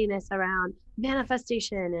trendiness around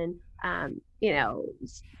manifestation and,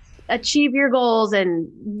 achieve your goals and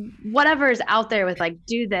whatever's out there with like,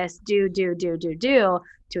 do this, do to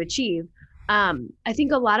achieve. I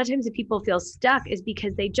think a lot of times if people feel stuck is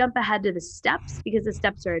because they jump ahead to the steps because the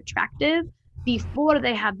steps are attractive before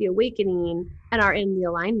they have the awakening and are in the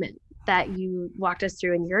alignment that you walked us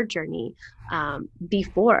through in your journey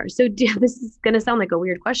before. So, this is going to sound like a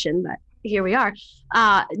weird question, but here we are.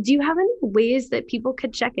 Do you have any ways that people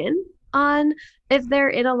could check in on if they're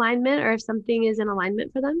in alignment or if something is in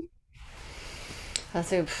alignment for them?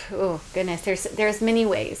 So, oh goodness, there's many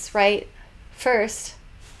ways, right? First,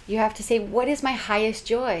 you have to say, what is my highest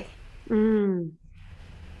joy? Mm.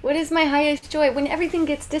 What is my highest joy? When everything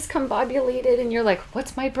gets discombobulated and you're like,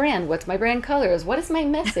 what's my brand? What's my brand colors? What is my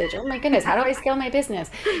message? Oh my goodness, how do I scale my business?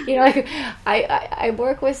 Like I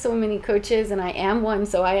work with so many coaches and I am one,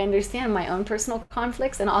 so I understand my own personal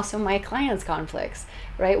conflicts and also my clients' conflicts,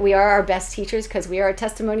 right? We are our best teachers because we are a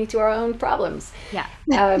testimony to our own problems. Yeah.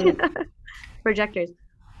 Um, Projectors.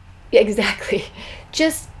 exactly.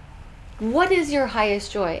 Just what is your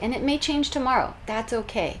highest joy? And it may change tomorrow. That's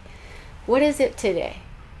okay. What is it today?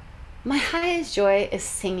 My highest joy is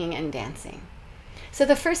singing and dancing. So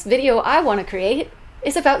the first video I want to create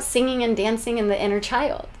is about singing and dancing in the inner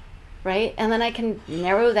child, right? And then I can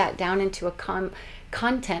narrow that down into a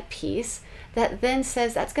content piece that then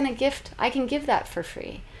says that's going to gift, I can give that for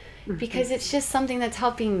free Mm-hmm. because it's just something that's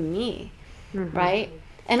helping me, Mm-hmm. right?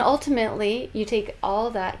 And ultimately, you take all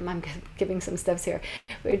that, I'm giving some steps here.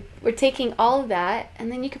 We're taking all of that,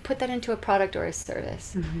 and then you can put that into a product or a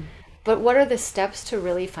service. Mm-hmm. But what are the steps to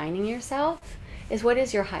really finding yourself? Is what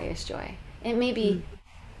is your highest joy? It may be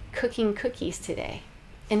cooking cookies today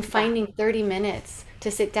and Yeah. finding 30 minutes to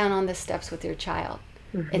sit down on the steps with your child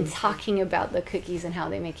and Mm-hmm. talking about the cookies and how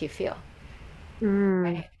they make you feel, Mm.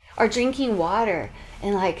 right? Or drinking water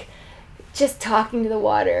and like just talking to the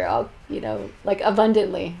water, all, like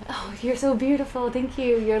abundantly. Oh, you're so beautiful. Thank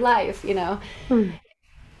you. Your life. Mm.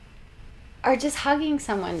 Or just hugging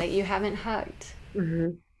someone that you haven't hugged.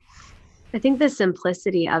 Mm-hmm. I think the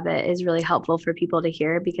simplicity of it is really helpful for people to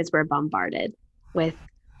hear because we're bombarded with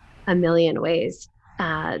a million ways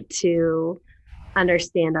to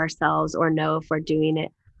understand ourselves or know if we're doing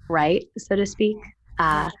it right, so to speak.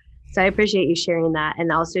 Uh, so I appreciate you sharing that.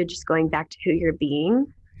 And also just going back to who you're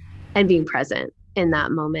being and being present in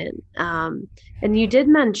that moment. And you did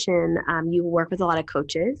mention you work with a lot of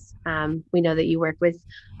coaches. We know that you work with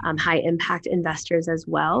high impact investors as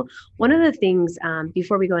well. One of the things,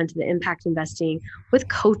 before we go into the impact investing with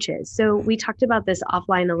coaches, so we talked about this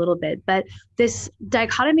offline a little bit, but this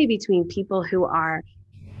dichotomy between people who are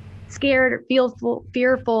scared,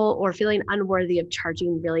 fearful, or feeling unworthy of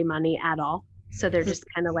charging really money at all. So they're just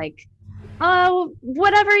kind of like, oh,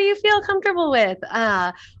 whatever you feel comfortable with.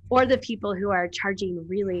 Or the people who are charging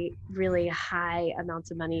really, really high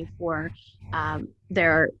amounts of money for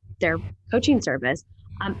their coaching service.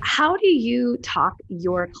 How do you talk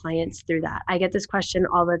your clients through that? I get this question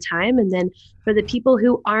all the time. And then for the people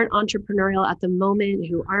who aren't entrepreneurial at the moment,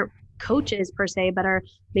 who aren't coaches per se, but are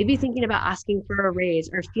maybe thinking about asking for a raise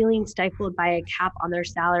or feeling stifled by a cap on their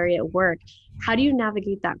salary at work, how do you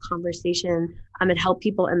navigate that conversation and help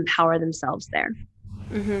people empower themselves there?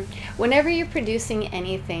 Mm-hmm. Whenever you're producing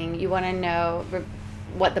anything, you want to know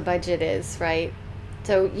what the budget is, right?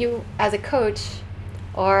 So you, as a coach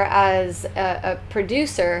or as a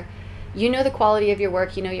producer, you know the quality of your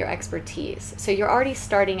work, you know your expertise. So you're already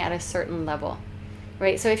starting at a certain level,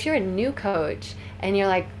 right? So if you're a new coach and you're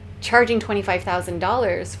like charging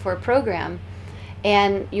 $25,000 for a program,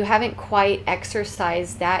 and you haven't quite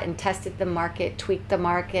exercised that and tested the market, tweaked the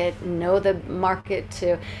market, know the market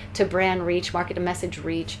to brand reach, market to message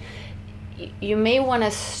reach, you may want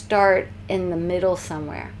to start in the middle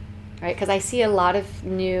somewhere, right? Because I see a lot of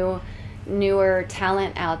newer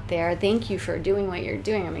talent out there. Thank you for doing what you're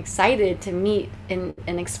doing. I'm excited to meet and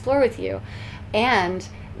explore with you. And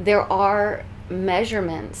there are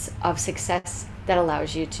measurements of success that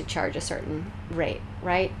allows you to charge a certain rate,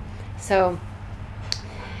 right? So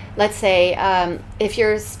let's say if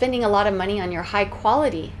you're spending a lot of money on your high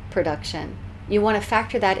quality production, you want to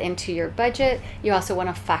factor that into your budget. You also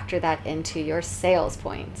want to factor that into your sales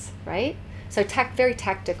points, right? So very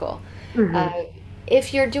tactical. Mm-hmm.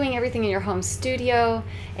 If you're doing everything in your home studio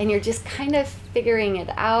and you're just kind of figuring it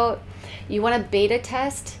out, you want to beta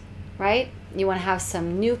test, right? You want to have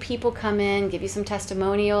some new people come in, give you some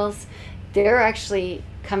testimonials. They're actually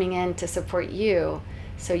coming in to support you.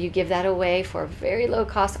 So you give that away for very low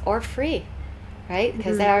cost or free, right?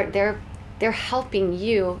 Because Mm-hmm. they're helping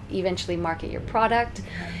you eventually market your product,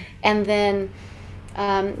 and then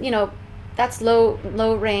that's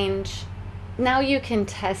low range. Now you can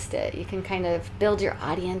test it. You can kind of build your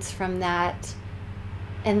audience from that,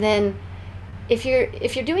 and then if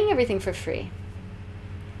you're doing everything for free,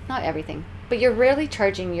 not everything, but you're rarely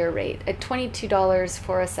charging your rate at $22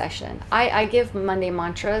 for a session. I give Monday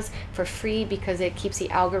mantras for free because it keeps the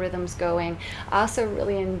algorithms going. I also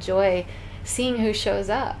really enjoy seeing who shows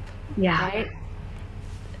up, Yeah. right?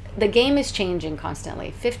 The game is changing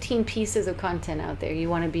constantly. 15 pieces of content out there. You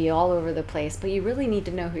want to be all over the place, but you really need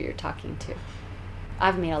to know who you're talking to.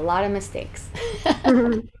 I've made a lot of mistakes.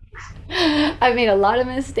 Mm-hmm. I've made a lot of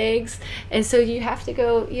mistakes. And so you have to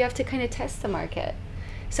kind of test the market.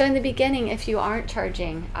 So in the beginning, if you aren't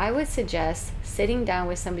charging, I would suggest sitting down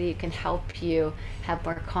with somebody who can help you have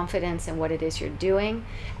more confidence in what it is you're doing,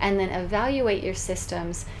 and then evaluate your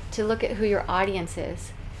systems to look at who your audience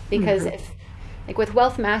is. Because Mm-hmm. if, like with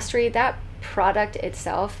Wealth Mastery, that product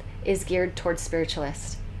itself is geared towards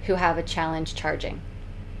spiritualists who have a challenge charging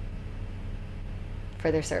for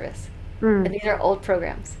their service. And Mm. these are old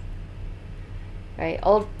programs, right?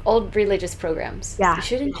 Old religious programs. You Yeah.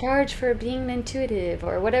 shouldn't charge for being intuitive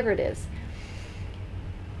or whatever it is.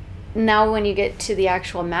 Now when you get to the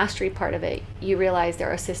actual mastery part of it, you realize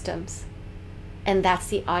there are systems, and that's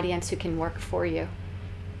the audience who can work for you.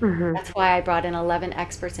 Mm-hmm. That's why I brought in 11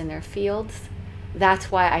 experts in their fields.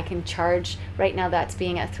 That's why I can charge right now, that's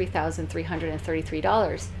being at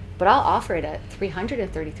 $3,333, but I'll offer it at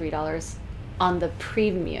 $333 on the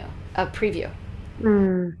preview,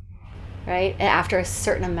 Mm. right? And after a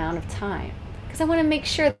certain amount of time, because I want to make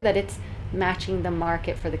sure that it's matching the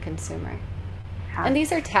market for the consumer. Yeah. And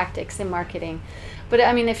these are tactics in marketing. But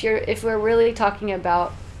I mean, if we're really talking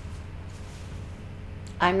about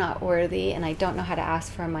I'm not worthy and I don't know how to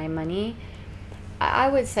ask for my money, I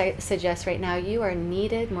would suggest right now you are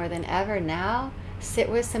needed more than ever now. Sit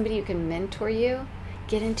with somebody who can mentor you,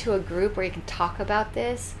 get into a group where you can talk about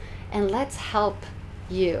this, and let's help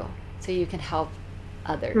you so you can help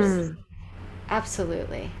others. Mm.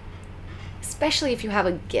 Absolutely. Especially if you have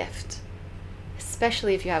a gift.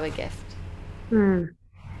 Especially if you have a gift. Mm.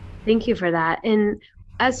 Thank you for that. And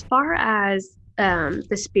as far as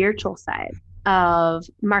the spiritual side of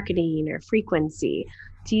marketing or frequency,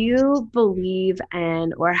 Do you believe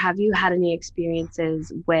in, or have you had any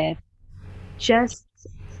experiences with just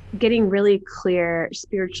getting really clear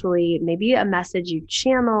spiritually, maybe a message you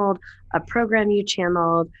channeled, a program you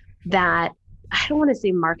channeled that I don't want to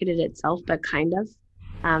say marketed itself, but kind of.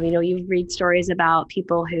 You read stories about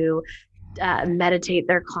people who meditate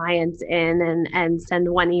their clients in and send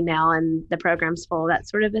one email and the program's full, that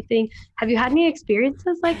sort of a thing. Have you had any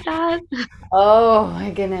experiences like that? Oh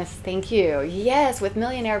my goodness, thank you. Yes, with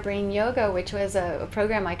Millionaire Brain Yoga, which was a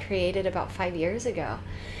program I created about 5 years ago.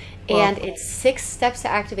 And Well, it's 6 steps to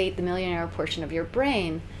activate the millionaire portion of your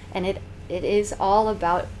brain. And it is all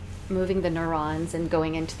about moving the neurons and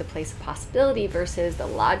going into the place of possibility versus the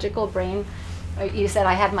logical brain. You said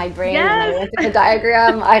I had my brain and I yes. went through the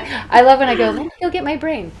diagram. I love when I go, let me go get my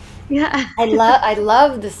brain. Yeah. I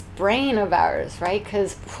love this brain of ours, right?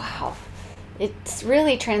 Because wow, it's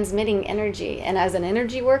really transmitting energy. And as an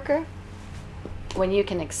energy worker, when you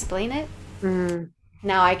can explain it, Mm,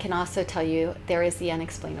 now I can also tell you there is the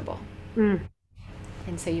unexplainable. mm.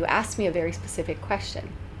 And so you asked me a very specific question,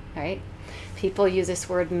 right? People use this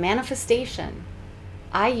word manifestation.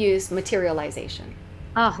 I use materialization.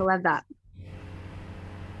 Oh, I love that.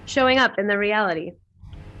 Showing up in the reality.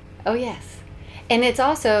 Oh, yes. And it's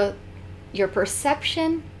also your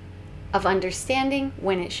perception of understanding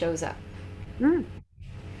when it shows up. Mm.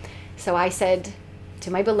 So I said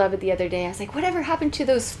to my beloved the other day, I was like, whatever happened to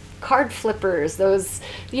those card flippers, those,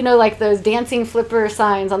 like those dancing flipper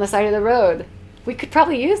signs on the side of the road? We could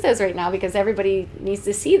probably use those right now because everybody needs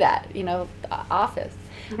to see that, Yeah.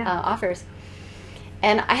 offers.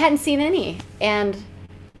 And I hadn't seen any. And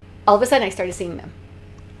all of a sudden I started seeing them.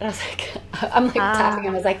 And I was like, I'm like tapping. I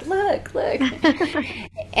Ah. was like, look, look.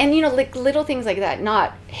 And, like little things like that.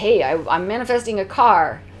 Not, hey, I'm manifesting a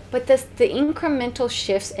car. But the incremental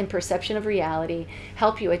shifts in perception of reality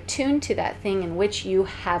help you attune to that thing in which you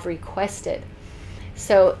have requested.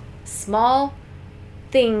 So small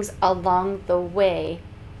things along the way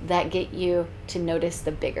that get you to notice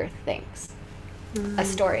the bigger things. A Mm.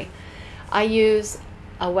 story. I use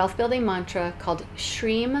a wealth building mantra called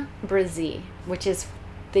Shreem Brazi, which is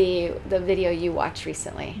the video you watched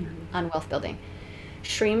recently Mhm. on wealth building.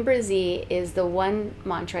 Shreem Brazi is the one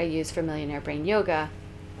mantra I use for Millionaire Brain Yoga,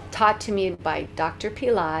 taught to me by Dr.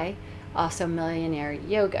 Pillai, also Millionaire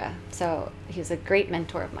Yoga. So he's a great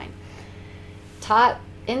mentor of mine. Taught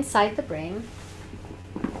inside the brain,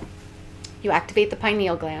 you activate the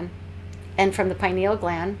pineal gland, and from the pineal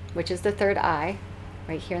gland, which is the third eye,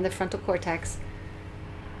 right here in the frontal cortex,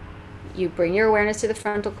 you bring your awareness to the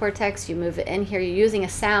frontal cortex, you move it in here, you're using a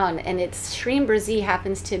sound, and it's Shreem Brazi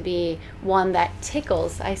happens to be one that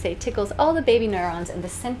tickles, I say tickles all the baby neurons in the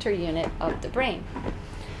center unit of the brain,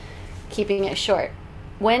 keeping it short.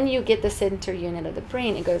 When you get the center unit of the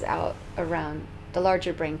brain, it goes out around the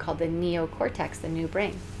larger brain called the neocortex, the new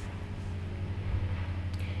brain.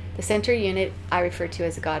 The center unit I refer to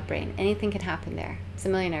as a God brain. Anything can happen there. It's a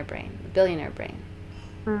millionaire brain, a billionaire brain.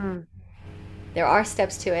 Mm. There are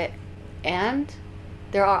steps to it, and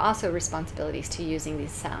there are also responsibilities to using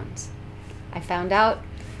these sounds. I found out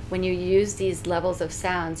when you use these levels of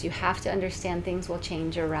sounds, you have to understand things will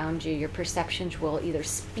change around you. Your perceptions will either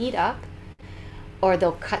speed up or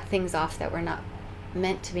they'll cut things off that were not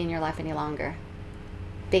meant to be in your life any longer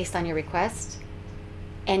based on your request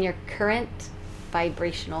and your current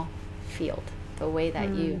vibrational field, the way that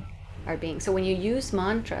you Mm. are being. So when you use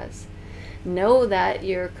mantras, know that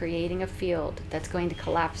you're creating a field that's going to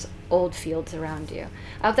collapse old fields around you.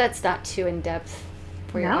 I hope that's not too in depth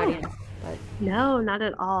for your No, audience, but no, not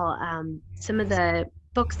at all. Some of the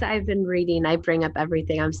books that I've been reading, I bring up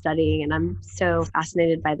everything I'm studying, and I'm so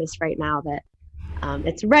fascinated by this right now that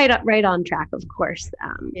it's right on track, of course,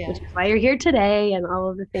 yeah. which is why you're here today and all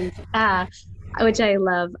of the things, which I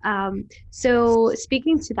love. So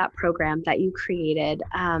speaking to that program that you created,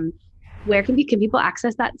 where can people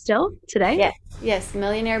access that still today? Yes, yes,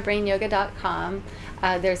 millionairebrainyoga.com.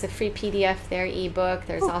 There's a free PDF there, ebook.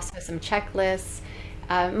 There's Oh, also some checklists,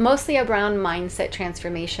 mostly around mindset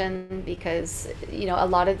transformation because, a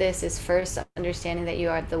lot of this is first understanding that you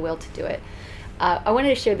have the will to do it. I wanted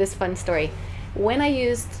to share this fun story. When I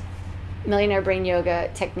used Millionaire Brain Yoga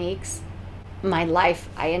techniques, my life,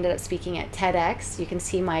 I ended up speaking at TEDx. You can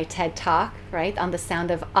see my TED Talk, right, on the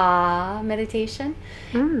sound of ah meditation.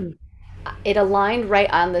 mm, It aligned right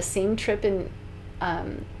on the same trip in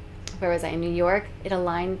um, where was I, in New York. It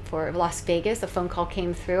aligned for Las Vegas. A phone call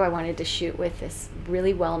came through. I wanted to shoot with this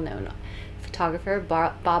really well-known photographer,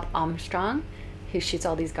 Bob Armstrong, who shoots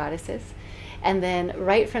all these goddesses. And then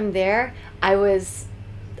right from there I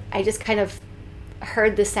just kind of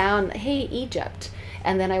heard the sound, hey, Egypt.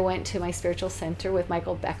 And then I went to my spiritual center with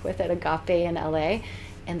Michael Beckwith at Agape in LA.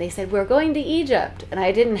 And they said, we're going to Egypt. And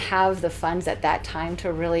I didn't have the funds at that time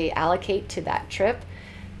to really allocate to that trip.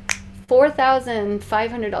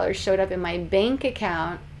 $4,500 showed up in my bank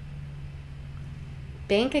account,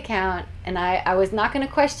 and I was not going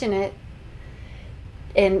to question it.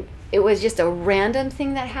 And it was just a random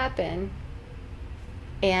thing that happened.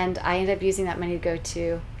 And I ended up using that money to go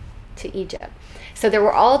to Egypt. So there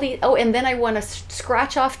were all these, oh, and then I won a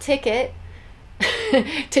scratch off ticket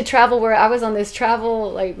to travel, where I was on this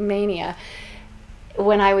travel like mania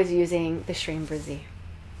when I was using the Shrine Brzee.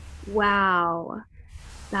 Wow.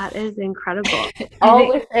 That is incredible. All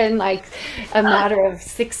within like a matter of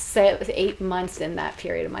 6, 7, 8 months in that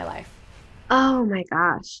period of my life. Oh my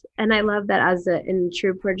gosh. And I love that as in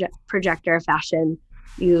true projector fashion,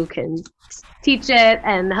 you can teach it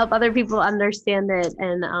and help other people understand it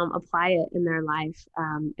and apply it in their life.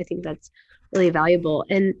 I think that's really valuable.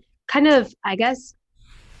 And kind of, I guess,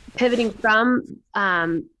 pivoting from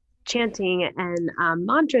chanting and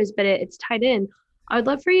mantras, but it's tied in. I would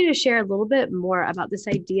love for you to share a little bit more about this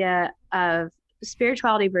idea of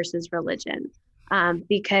spirituality versus religion,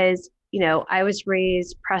 because I was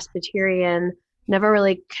raised Presbyterian, never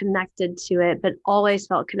really connected to it, but always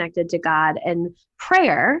felt connected to God and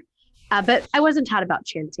prayer. But I wasn't taught about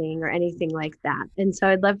chanting or anything like that. And so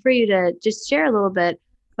I'd love for you to just share a little bit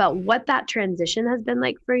about what that transition has been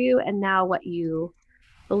like for you and now what you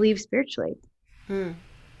believe spiritually. Hmm.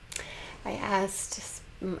 I asked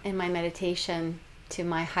in my meditation to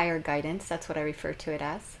my higher guidance, that's what I refer to it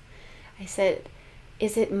as. I said,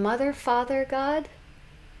 is it Mother, Father, God?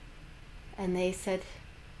 And they said,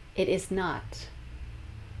 it is not.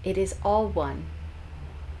 It is all one.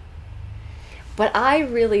 But I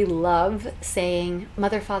really love saying,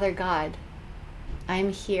 Mother, Father, God,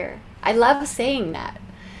 I'm here. I love saying that.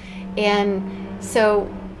 And so,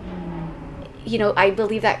 I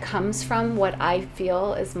believe that comes from what I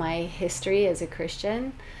feel is my history as a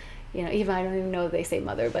Christian. Even I don't even know they say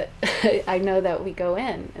mother, but I know that we go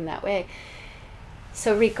in that way.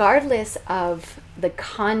 So regardless of the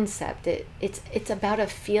concept, it's about a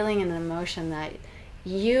feeling and an emotion that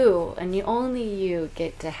you and only you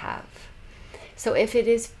get to have. So if it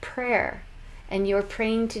is prayer and you're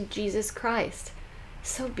praying to Jesus Christ,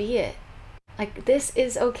 so be it. Like, this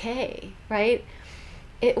is okay, right?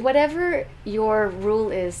 Whatever your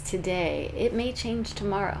rule is today, it may change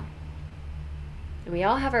tomorrow. We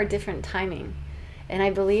all have our different timing. And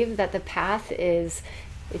I believe that the path it's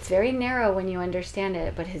very narrow when you understand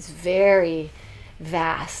it, but it's very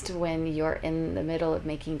vast when you're in the middle of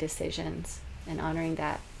making decisions and honoring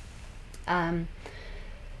that.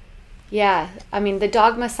 The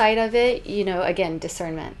dogma side of it, again,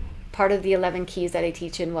 discernment. Part of the 11 keys that I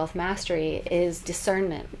teach in Wealth Mastery is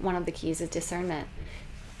discernment. One of the keys is discernment.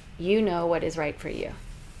 You know what is right for you.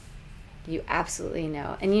 You absolutely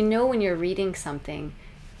know. And when you're reading something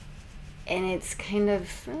and it's kind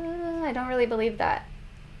of, I don't really believe that.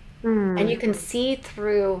 And you can see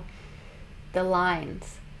through the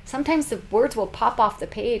lines. Sometimes the words will pop off the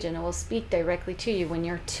page and it will speak directly to you when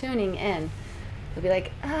you're tuning in. You'll be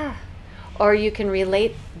like, Or you can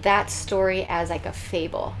relate that story as like a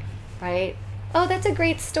fable, right? Oh, that's a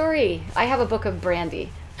great story. I have a book of Brandy.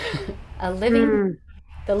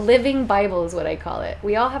 The living Bible is what I call it.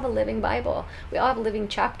 We all have a living Bible. We all have living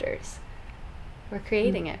chapters. We're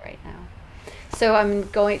creating it right now. So I'm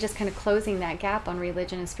just kind of closing that gap on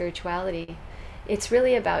religion and spirituality. It's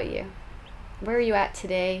really about you. Where are you at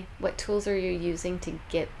today? What tools are you using to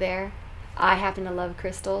get there? I happen to love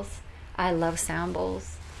crystals. I love sound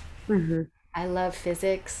bowls. Mm-hmm. I love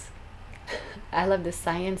physics. I love the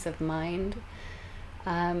science of mind.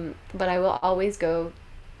 But I will always go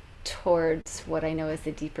towards what I know is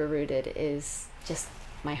the deeper rooted is just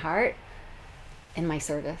my heart and my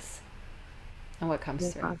service and what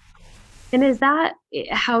comes through. And is that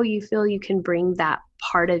how you feel you can bring that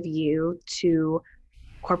part of you to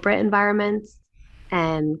corporate environments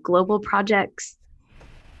and global projects?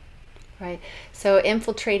 Right. So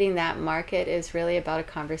infiltrating that market is really about a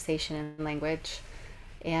conversation in language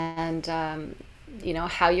and,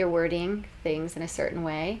 how you're wording things in a certain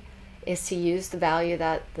way is to use the value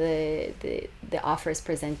that the offer is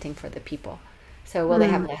presenting for the people. So will they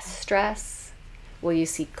have less stress? Will you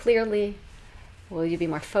see clearly? Will you be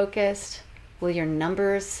more focused? Will your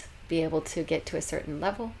numbers be able to get to a certain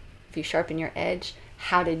level? If you sharpen your edge,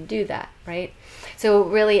 how to do that, right? So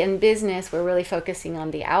really in business, we're really focusing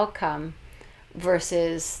on the outcome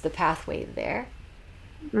versus the pathway there.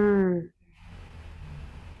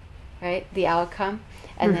 Right? The outcome.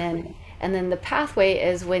 And then the pathway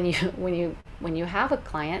is when you when you have a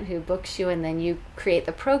client who books you, and then you create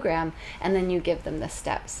the program and then you give them the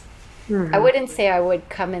steps. I Hmm. wouldn't say I would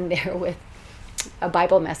come in there with a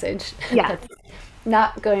Bible message. Yeah. That's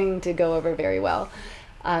not going to go over very well.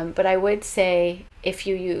 But I would say if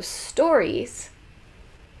you use stories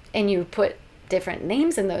and you put different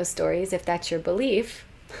names in those stories, if that's your belief,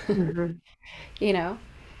 Hmm. you know,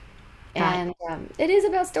 Got and it is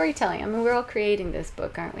about storytelling. I mean, we're all creating this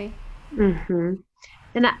book, aren't we? it. Hmm.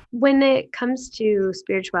 And when it comes to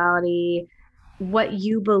spirituality, what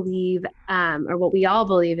you believe, or what we all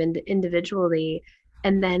believe in individually,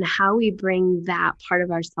 and then how we bring that part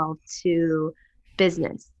of ourselves to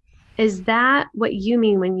business. Is that what you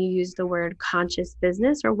mean when you use the word conscious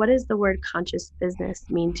business, or what does the word conscious business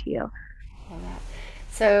mean to you? All that.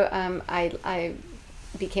 So I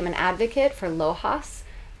became an advocate for LOHAS,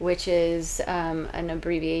 which is an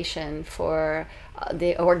abbreviation for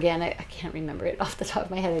the organic. I can't remember it off the top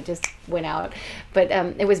of my head. It just went out, but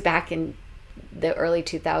it was back in the early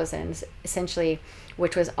 2000s, essentially,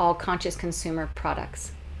 which was all conscious consumer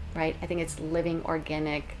products, right? I think it's living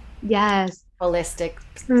organic, Yes. holistic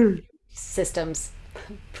Mm. systems.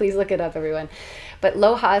 Please look it up, everyone. But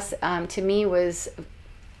LOHAS to me was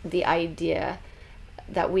the idea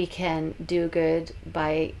that we can do good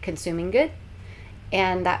by consuming good.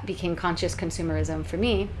 And that became conscious consumerism for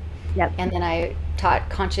me. Yep. And then I taught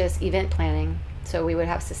conscious event planning. So we would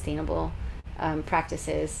have sustainable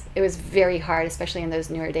practices. It was very hard, especially in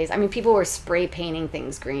those newer days. I mean, people were spray painting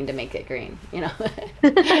things green to make it green, you know.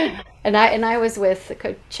 And I was with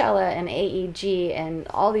Coachella and AEG and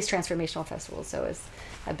all these transformational festivals, so it was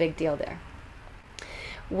a big deal there.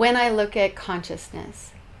 When I look at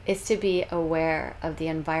consciousness, it's to be aware of the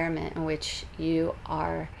environment in which you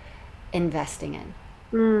are investing in,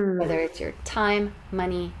 Mm. whether it's your time,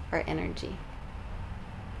 money, or energy.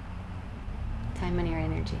 Time, money, or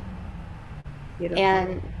energy. Beautiful.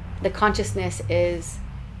 And the consciousness is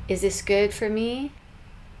this good for me?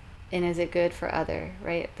 And is it good for other,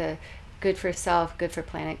 right? The good for self, good for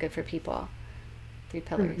planet, good for people. Three Hmm.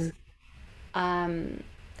 pillars. Um,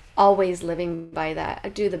 Always living by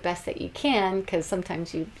that. Do the best that you can, because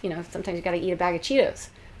sometimes sometimes you got to eat a bag of Cheetos.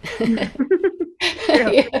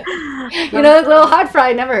 True. Yeah. A little hot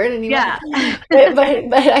fry never hurt anyone. Yeah.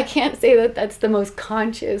 But I can't say that that's the most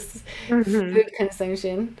conscious Hmm. food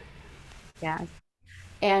consumption. Yes.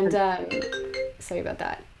 And sorry about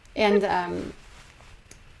that. And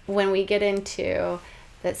when we get into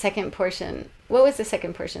that second portion, what was the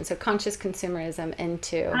second portion? So conscious consumerism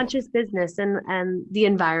into, Conscious business and the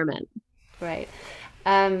environment. right.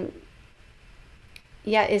 Um,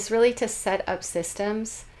 yeah, it's really to set up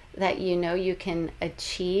systems that you can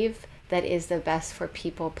achieve that is the best for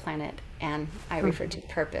people, planet, and I refer Mhm. to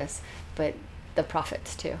purpose, but the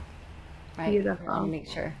profits too, right? We want to Beautiful. make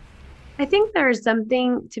sure. I think there's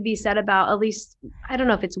something to be said about, at least, I don't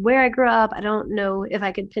know if it's where I grew up. I don't know if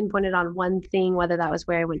I could pinpoint it on one thing, whether that was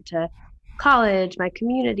where I went to college, my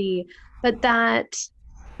community, but that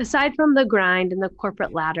aside from the grind and the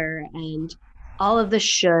corporate ladder and all of the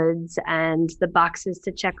shoulds and the boxes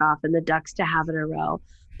to check off and the ducks to have in a row,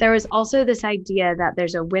 there was also this idea that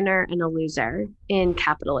there's a winner and a loser in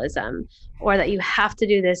capitalism, or that you have to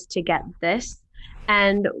do this to get this.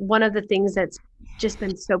 And one of the things that's just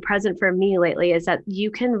been so present for me lately is that you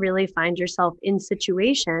can really find yourself in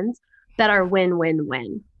situations that are win win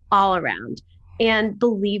win all around, and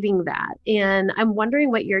believing that. And I'm wondering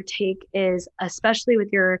what your take is, especially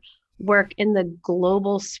with your work in the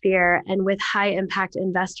global sphere and with high impact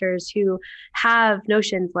investors who have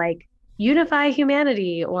notions like unify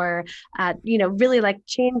humanity, or really like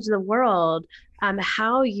change the world.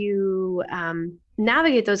 How you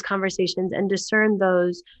navigate those conversations and discern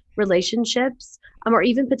those relationships, or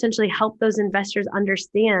even potentially help those investors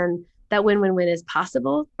understand that win-win-win is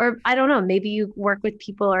possible. Or I don't know, maybe you work with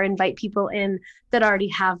people or invite people in that already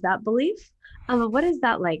have that belief. What is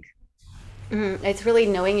that like? It's really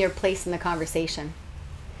knowing your place in the conversation.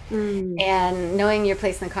 Mm. And knowing your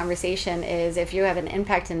place in the conversation is if you have an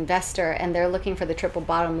impact investor and they're looking for the triple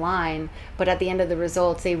bottom line, but at the end of the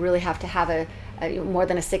results, they really have to have a more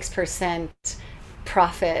than a 6%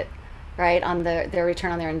 profit, right, on their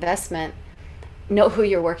return on their investment. Know who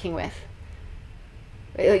you're working with.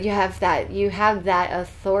 You have that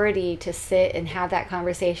authority to sit and have that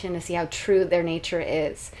conversation to see how true their nature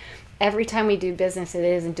is. Every time we do business, it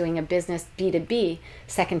isn't doing a business B2B,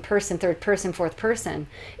 second person, third person, fourth person.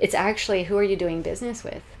 It's actually who are you doing business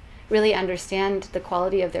with. Really understand the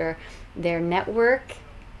quality of their network,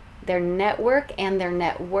 and their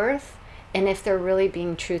net worth, and if they're really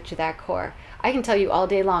being true to that core. I can tell you all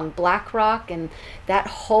day long, BlackRock and that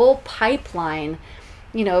whole pipeline,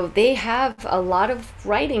 they have a lot of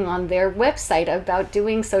writing on their website about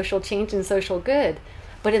doing social change and social good.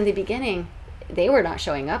 But in the beginning, they were not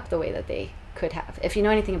showing up the way that they could have. If you know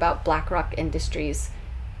anything about BlackRock Industries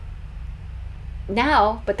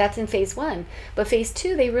now, but that's in phase one. But phase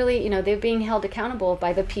two, they really, they're being held accountable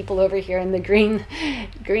by the people over here in the green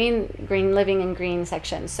living and green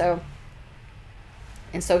section. So,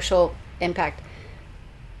 and social impact.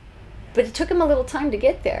 But it took them a little time to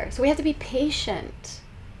get there. So we have to be patient.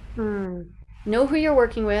 Know who you're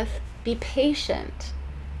working with, be patient,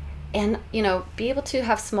 and be able to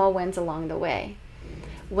have small wins along the way.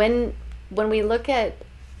 When we look at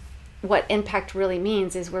what impact really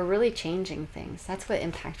means, is we're really changing things. That's what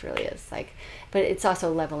impact really is like. But it's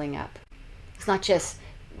also leveling up. It's not just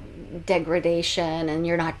degradation and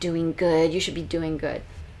you're not doing good, you should be doing good.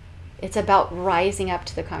 It's about rising up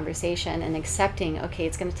to the conversation and accepting, okay,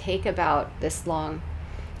 it's going to take about this long,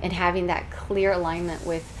 and having that clear alignment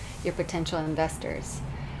with your potential investors.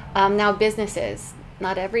 Now, businesses,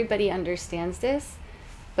 not everybody understands this,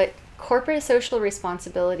 but corporate social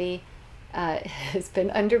responsibility has been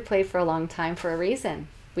underplayed for a long time for a reason.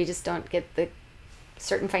 We just don't get the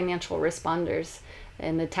certain financial responders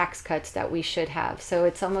and the tax cuts that we should have. So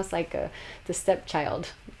it's almost like the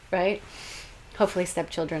stepchild, right? Hopefully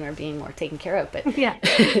stepchildren are being more taken care of, but Yeah.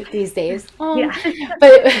 these days. Yeah.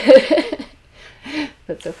 But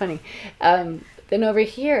that's so funny. Then over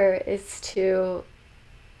here is to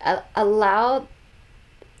allow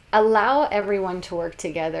everyone to work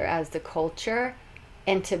together as the culture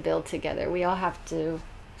and to build together. We all have to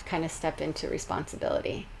kind of step into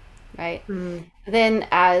responsibility, right? Then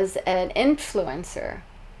as an influencer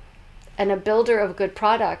and a builder of good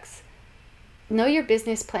products, know your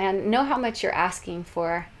business plan, know how much you're asking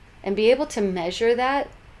for, and be able to measure that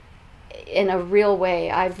in a real way.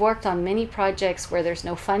 I've worked on many projects where there's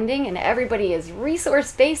no funding and everybody is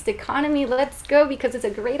resource-based economy, let's go because it's a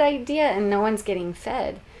great idea, and no one's getting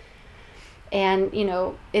fed. And,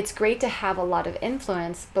 it's great to have a lot of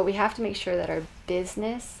influence, but we have to make sure that our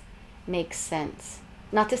business makes sense.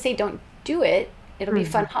 Not to say don't do it. It'll be a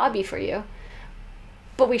fun hobby for you.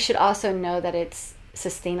 But we should also know that it's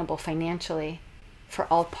sustainable financially for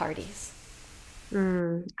all parties.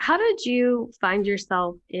 How did you find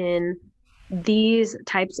yourself in these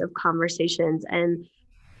types of conversations and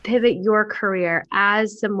pivot your career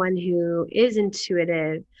as someone who is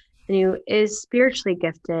intuitive and who is spiritually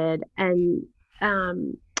gifted? And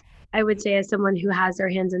I would say, as someone who has their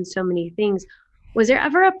hands in so many things, was there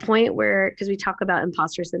ever a point where, because we talk about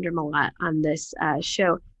imposter syndrome a lot on this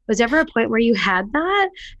show, was there ever a point where you had that?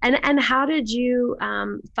 And how did you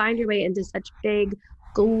find your way into such big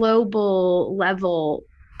global level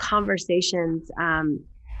conversations?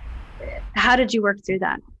 How did you work through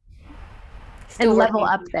that and Still level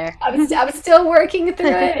working. up there? I'm still working through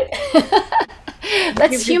it.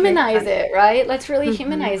 Let's humanize it, right? Let's really Mm-hmm.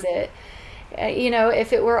 humanize it.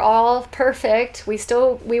 If it were all perfect, we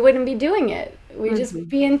wouldn't be doing it. We'd just Mm-hmm.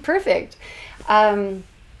 be imperfect. Um,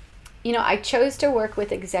 I chose to work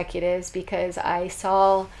with executives because I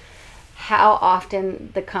saw how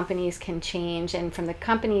often the companies can change, and from the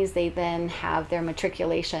companies they then have their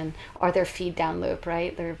matriculation or their feed down loop,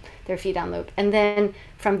 right? Their feed down loop, and then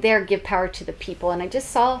from there give power to the people. And I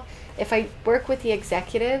just saw, if I work with the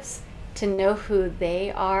executives, to know who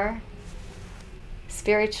they are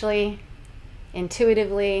spiritually,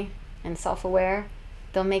 intuitively, and self-aware,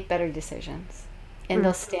 they'll make better decisions and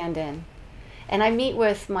they'll stand in. And I meet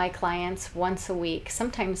with my clients once a week,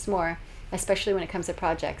 sometimes more, especially when it comes to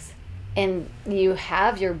projects. And you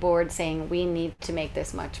have your board saying, we need to make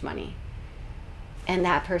this much money. And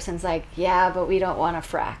that person's like, yeah, but we don't want to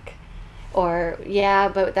frack. Or, yeah,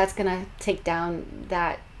 but that's going to take down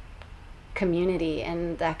that community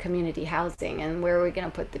and that community housing. And where are we going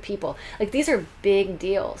to put the people? Like, these are big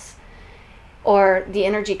deals. Or the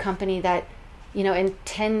energy company that, in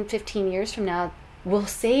 10, 15 years from now will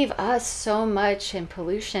save us so much in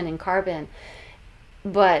pollution and carbon.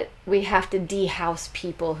 But we have to de-house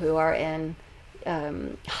people who are in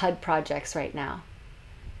HUD projects right now.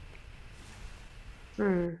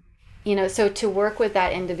 Mm. So to work with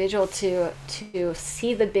that individual to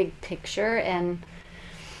see the big picture and,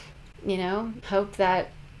 hope that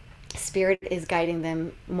spirit is guiding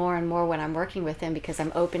them more and more when I'm working with them, because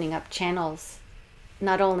I'm opening up channels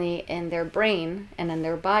not only in their brain and in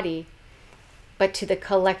their body, but to the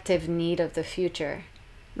collective need of the future.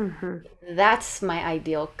 Mm-hmm. That's my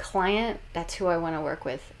ideal client. That's who I want to work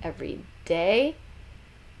with every day.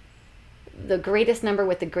 The greatest number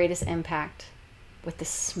with the greatest impact with the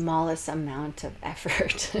smallest amount of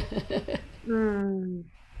effort. Mm.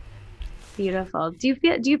 Beautiful. Do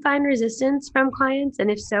you find resistance from clients? And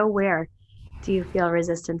if so, where do you feel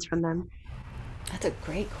resistance from them? That's a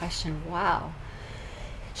great question. Wow.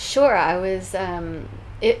 Sure, I was.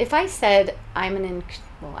 If I said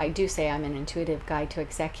well, I do say I'm an intuitive guide to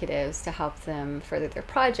executives to help them further their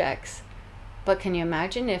projects. But can you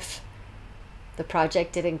imagine if the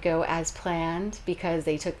project didn't go as planned because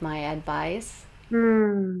they took my advice?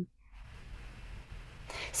 Mm,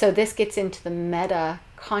 So this gets into the meta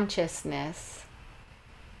consciousness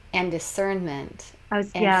and discernment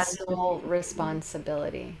and yeah, soul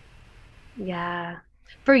responsibility yeah.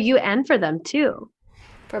 For you and for them too.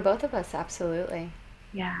 for both of us, absolutely.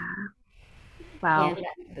 Yeah. And Wow.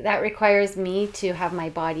 that requires me to have my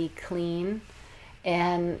body clean.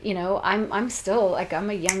 And I'm still like, I'm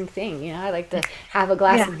a young thing. I like to have a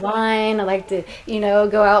glass Yeah. of wine. I like to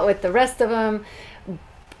go out with the rest of them.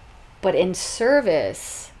 But in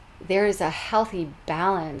service, there is a healthy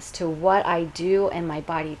balance to what I do in my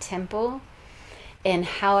body temple and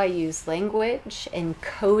how I use language,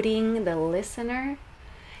 encoding the listener,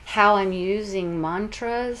 how I'm using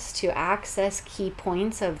mantras to access key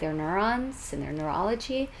points of their neurons and their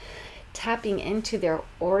neurology, tapping into their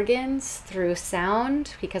organs through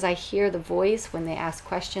sound because I hear the voice when they ask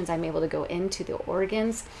questions. I'm able to go into the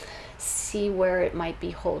organs, see where it might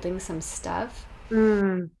be holding some stuff.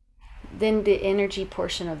 Mm, Then the energy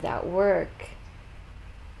portion of that work,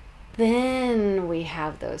 then we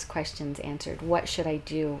have those questions answered. What should I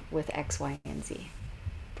do with X, Y, and Z?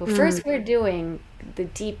 But mm, first, we're doing the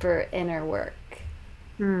deeper inner work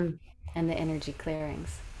mm. and the energy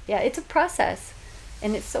clearings. Yeah, it's a process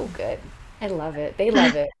and it's so good. I love it. They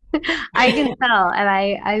love it. I can tell.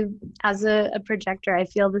 And as a projector, I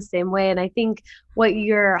feel the same way. And I think what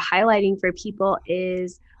you're highlighting for people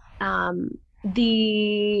is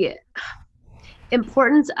the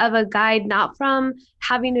importance of a guide, not from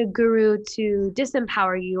having a guru to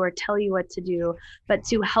disempower you or tell you what to do, but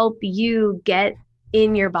to help you get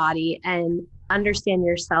in your body and understand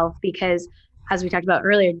yourself. Because as we talked about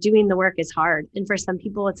earlier, doing the work is hard. And for some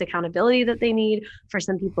people, it's accountability that they need. For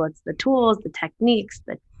some people, it's the tools, the techniques,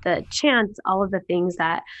 the chants, all of the things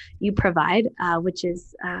that you provide, which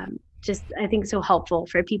is just, I think, so helpful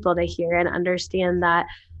for people to hear and understand that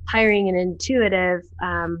hiring an intuitive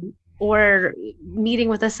or meeting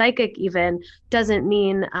with a psychic even doesn't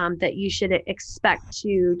mean that you should expect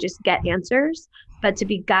to just get answers, but to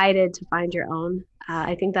be guided to find your own.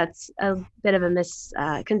 I think that's a bit of a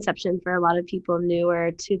misconception for a lot of people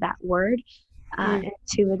newer to that word, Mm.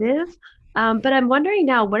 intuitive. But I'm wondering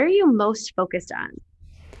now, what are you most focused on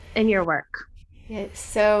in your work? Yeah,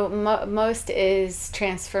 so most is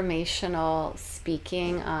transformational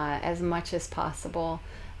speaking as much as possible,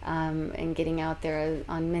 and getting out there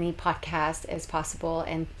on many podcasts as possible,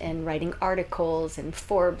 and writing articles and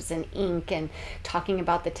Forbes and Inc. and talking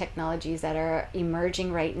about the technologies that are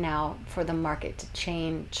emerging right now for the market to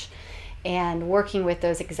change, and working with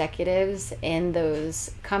those executives in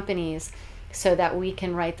those companies so that we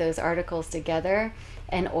can write those articles together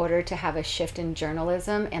in order to have a shift in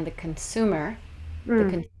journalism and the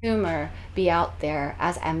Mm, consumer be out there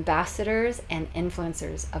as ambassadors and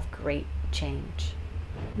influencers of great change.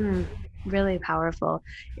 mm, really powerful.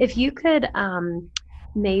 If you could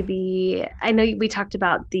maybe, I know we talked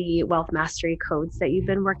about the wealth mastery codes that you've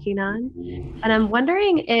been working on. And I'm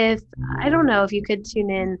wondering if, I don't know, if you could tune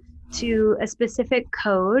in to a specific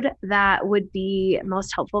code that would be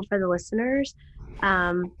most helpful for the listeners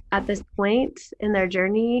at this point in their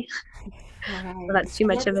journey. So Right. that's too So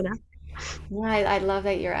much of let's, an ask. yeah, I love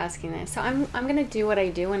that you're asking this. So I'm gonna do what I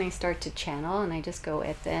do when I start to channel, and I just go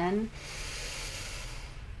within.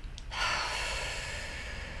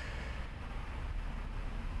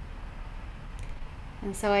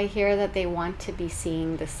 And so I hear that they want to be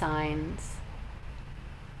seeing the signs,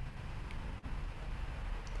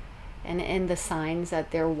 and in the signs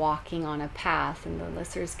that they're walking on a path, and the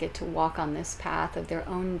listeners get to walk on this path of their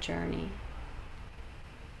own journey.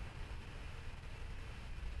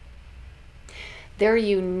 Their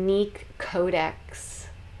unique codex,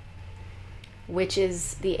 which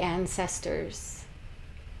is the ancestors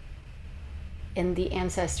and the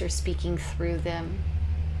ancestors speaking through them,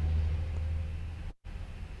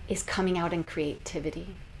 is coming out in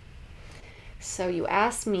creativity. So you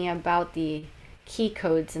asked me about the key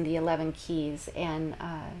codes and the 11 keys, and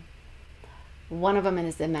one of them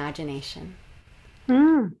is the imagination.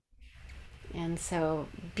 Mm, And so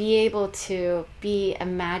be able to be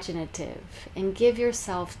imaginative and give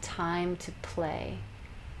yourself time to play.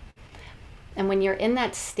 And when you're in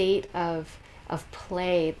that state of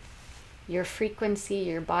play, your frequency,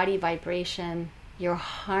 your body vibration, your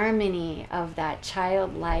harmony of that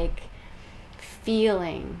childlike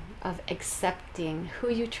feeling of accepting who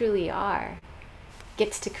you truly are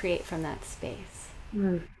gets to create from that space.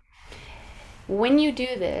 Mm. When you do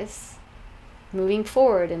this, moving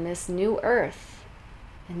forward in this new earth,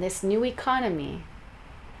 in this new economy,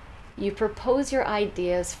 you propose your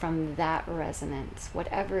ideas from that resonance,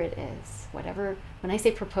 whatever it is. Whatever, when I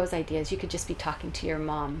say propose ideas, you could just be talking to your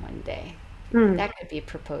mom one day. Mm. That could be a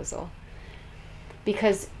proposal.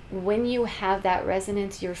 Because when you have that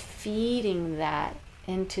resonance, you're feeding that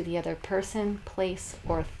into the other person, place,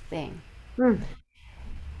 or thing. Mm.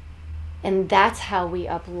 And that's how we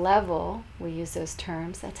up level, we use those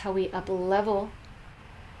terms, that's how we up level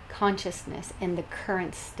consciousness in the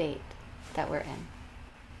current state that we're in.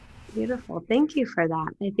 Beautiful. Thank you for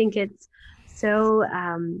that. I think it's so,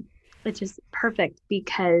 it's just perfect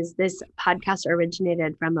because this podcast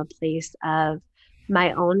originated from a place of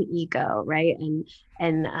my own ego, right?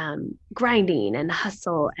 And grinding and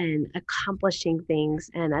hustle and accomplishing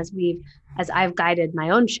things. And as I've guided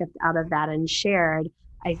my own shift out of that and shared,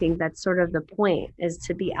 I think that's sort of the point, is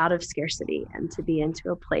to be out of scarcity and to be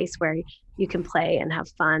into a place where you can play and have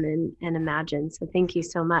fun and imagine. So thank you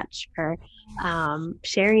so much for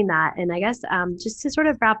sharing that. And I guess just to sort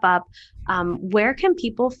of wrap up, where can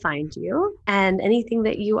people find you and anything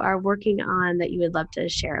that you are working on that you would love to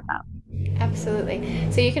share about?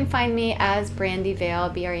 Absolutely. So you can find me as Brandi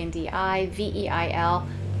Veil, BRANDIVEIL,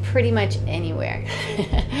 pretty much anywhere.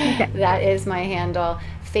 Okay. That is my handle.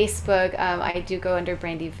 Facebook, I do go under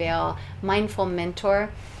Brandi Veil. Mindful Mentor.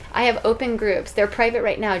 I have open groups. They're private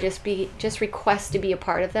right now. Just request to be a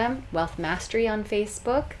part of them. Wealth Mastery on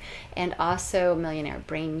Facebook, and also Millionaire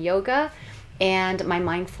Brain Yoga, and my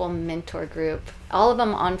Mindful Mentor group. All of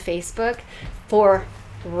them on Facebook for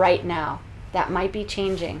right now. That might be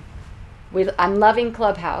changing. I'm loving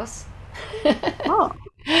Clubhouse. Oh.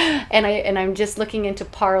 And I'm just looking into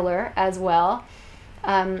Parler as well.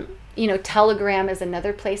 Telegram is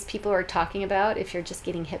another place people are talking about if you're just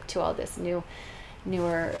getting hip to all this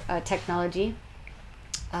newer technology.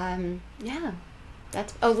 LinkedIn.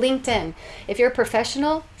 If you're a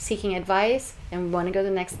professional seeking advice and want to go to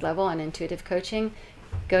the next level on intuitive coaching,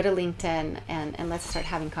 go to LinkedIn and let's start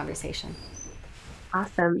having conversation.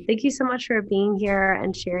 Awesome. Thank you so much for being here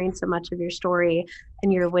and sharing so much of your story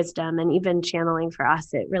and your wisdom and even channeling for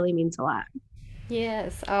us. It really means a lot.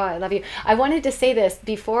 Yes. Oh, I love you. I wanted to say this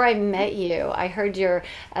before I met you. I heard your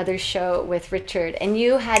other show with Richard, and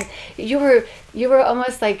you were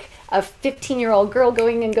almost like a 15-year-old girl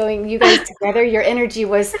going and going. You guys together, your energy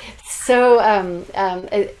was so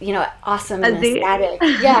awesome and ecstatic.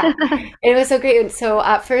 Yeah, it was so great. And so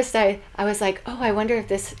at first I was like, oh, I wonder if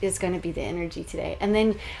this is going to be the energy today. And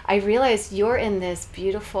then I realized you're in this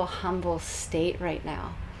beautiful, humble state right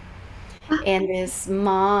now. And this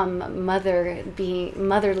motherly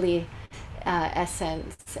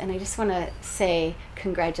essence. And I just want to say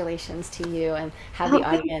congratulations to you and have the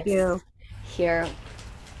audience here.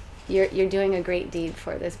 You're doing a great deed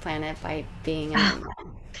for this planet by being a mom.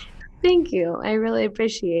 Thank you. I really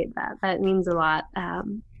appreciate that. That means a lot.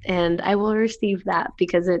 And I will receive that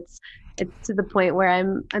because it's to the point where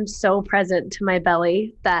I'm so present to my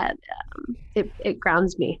belly that it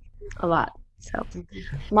grounds me a lot. So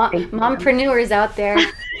mompreneurs out there.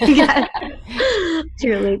 Yeah.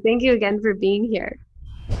 Truly. Thank you again for being here.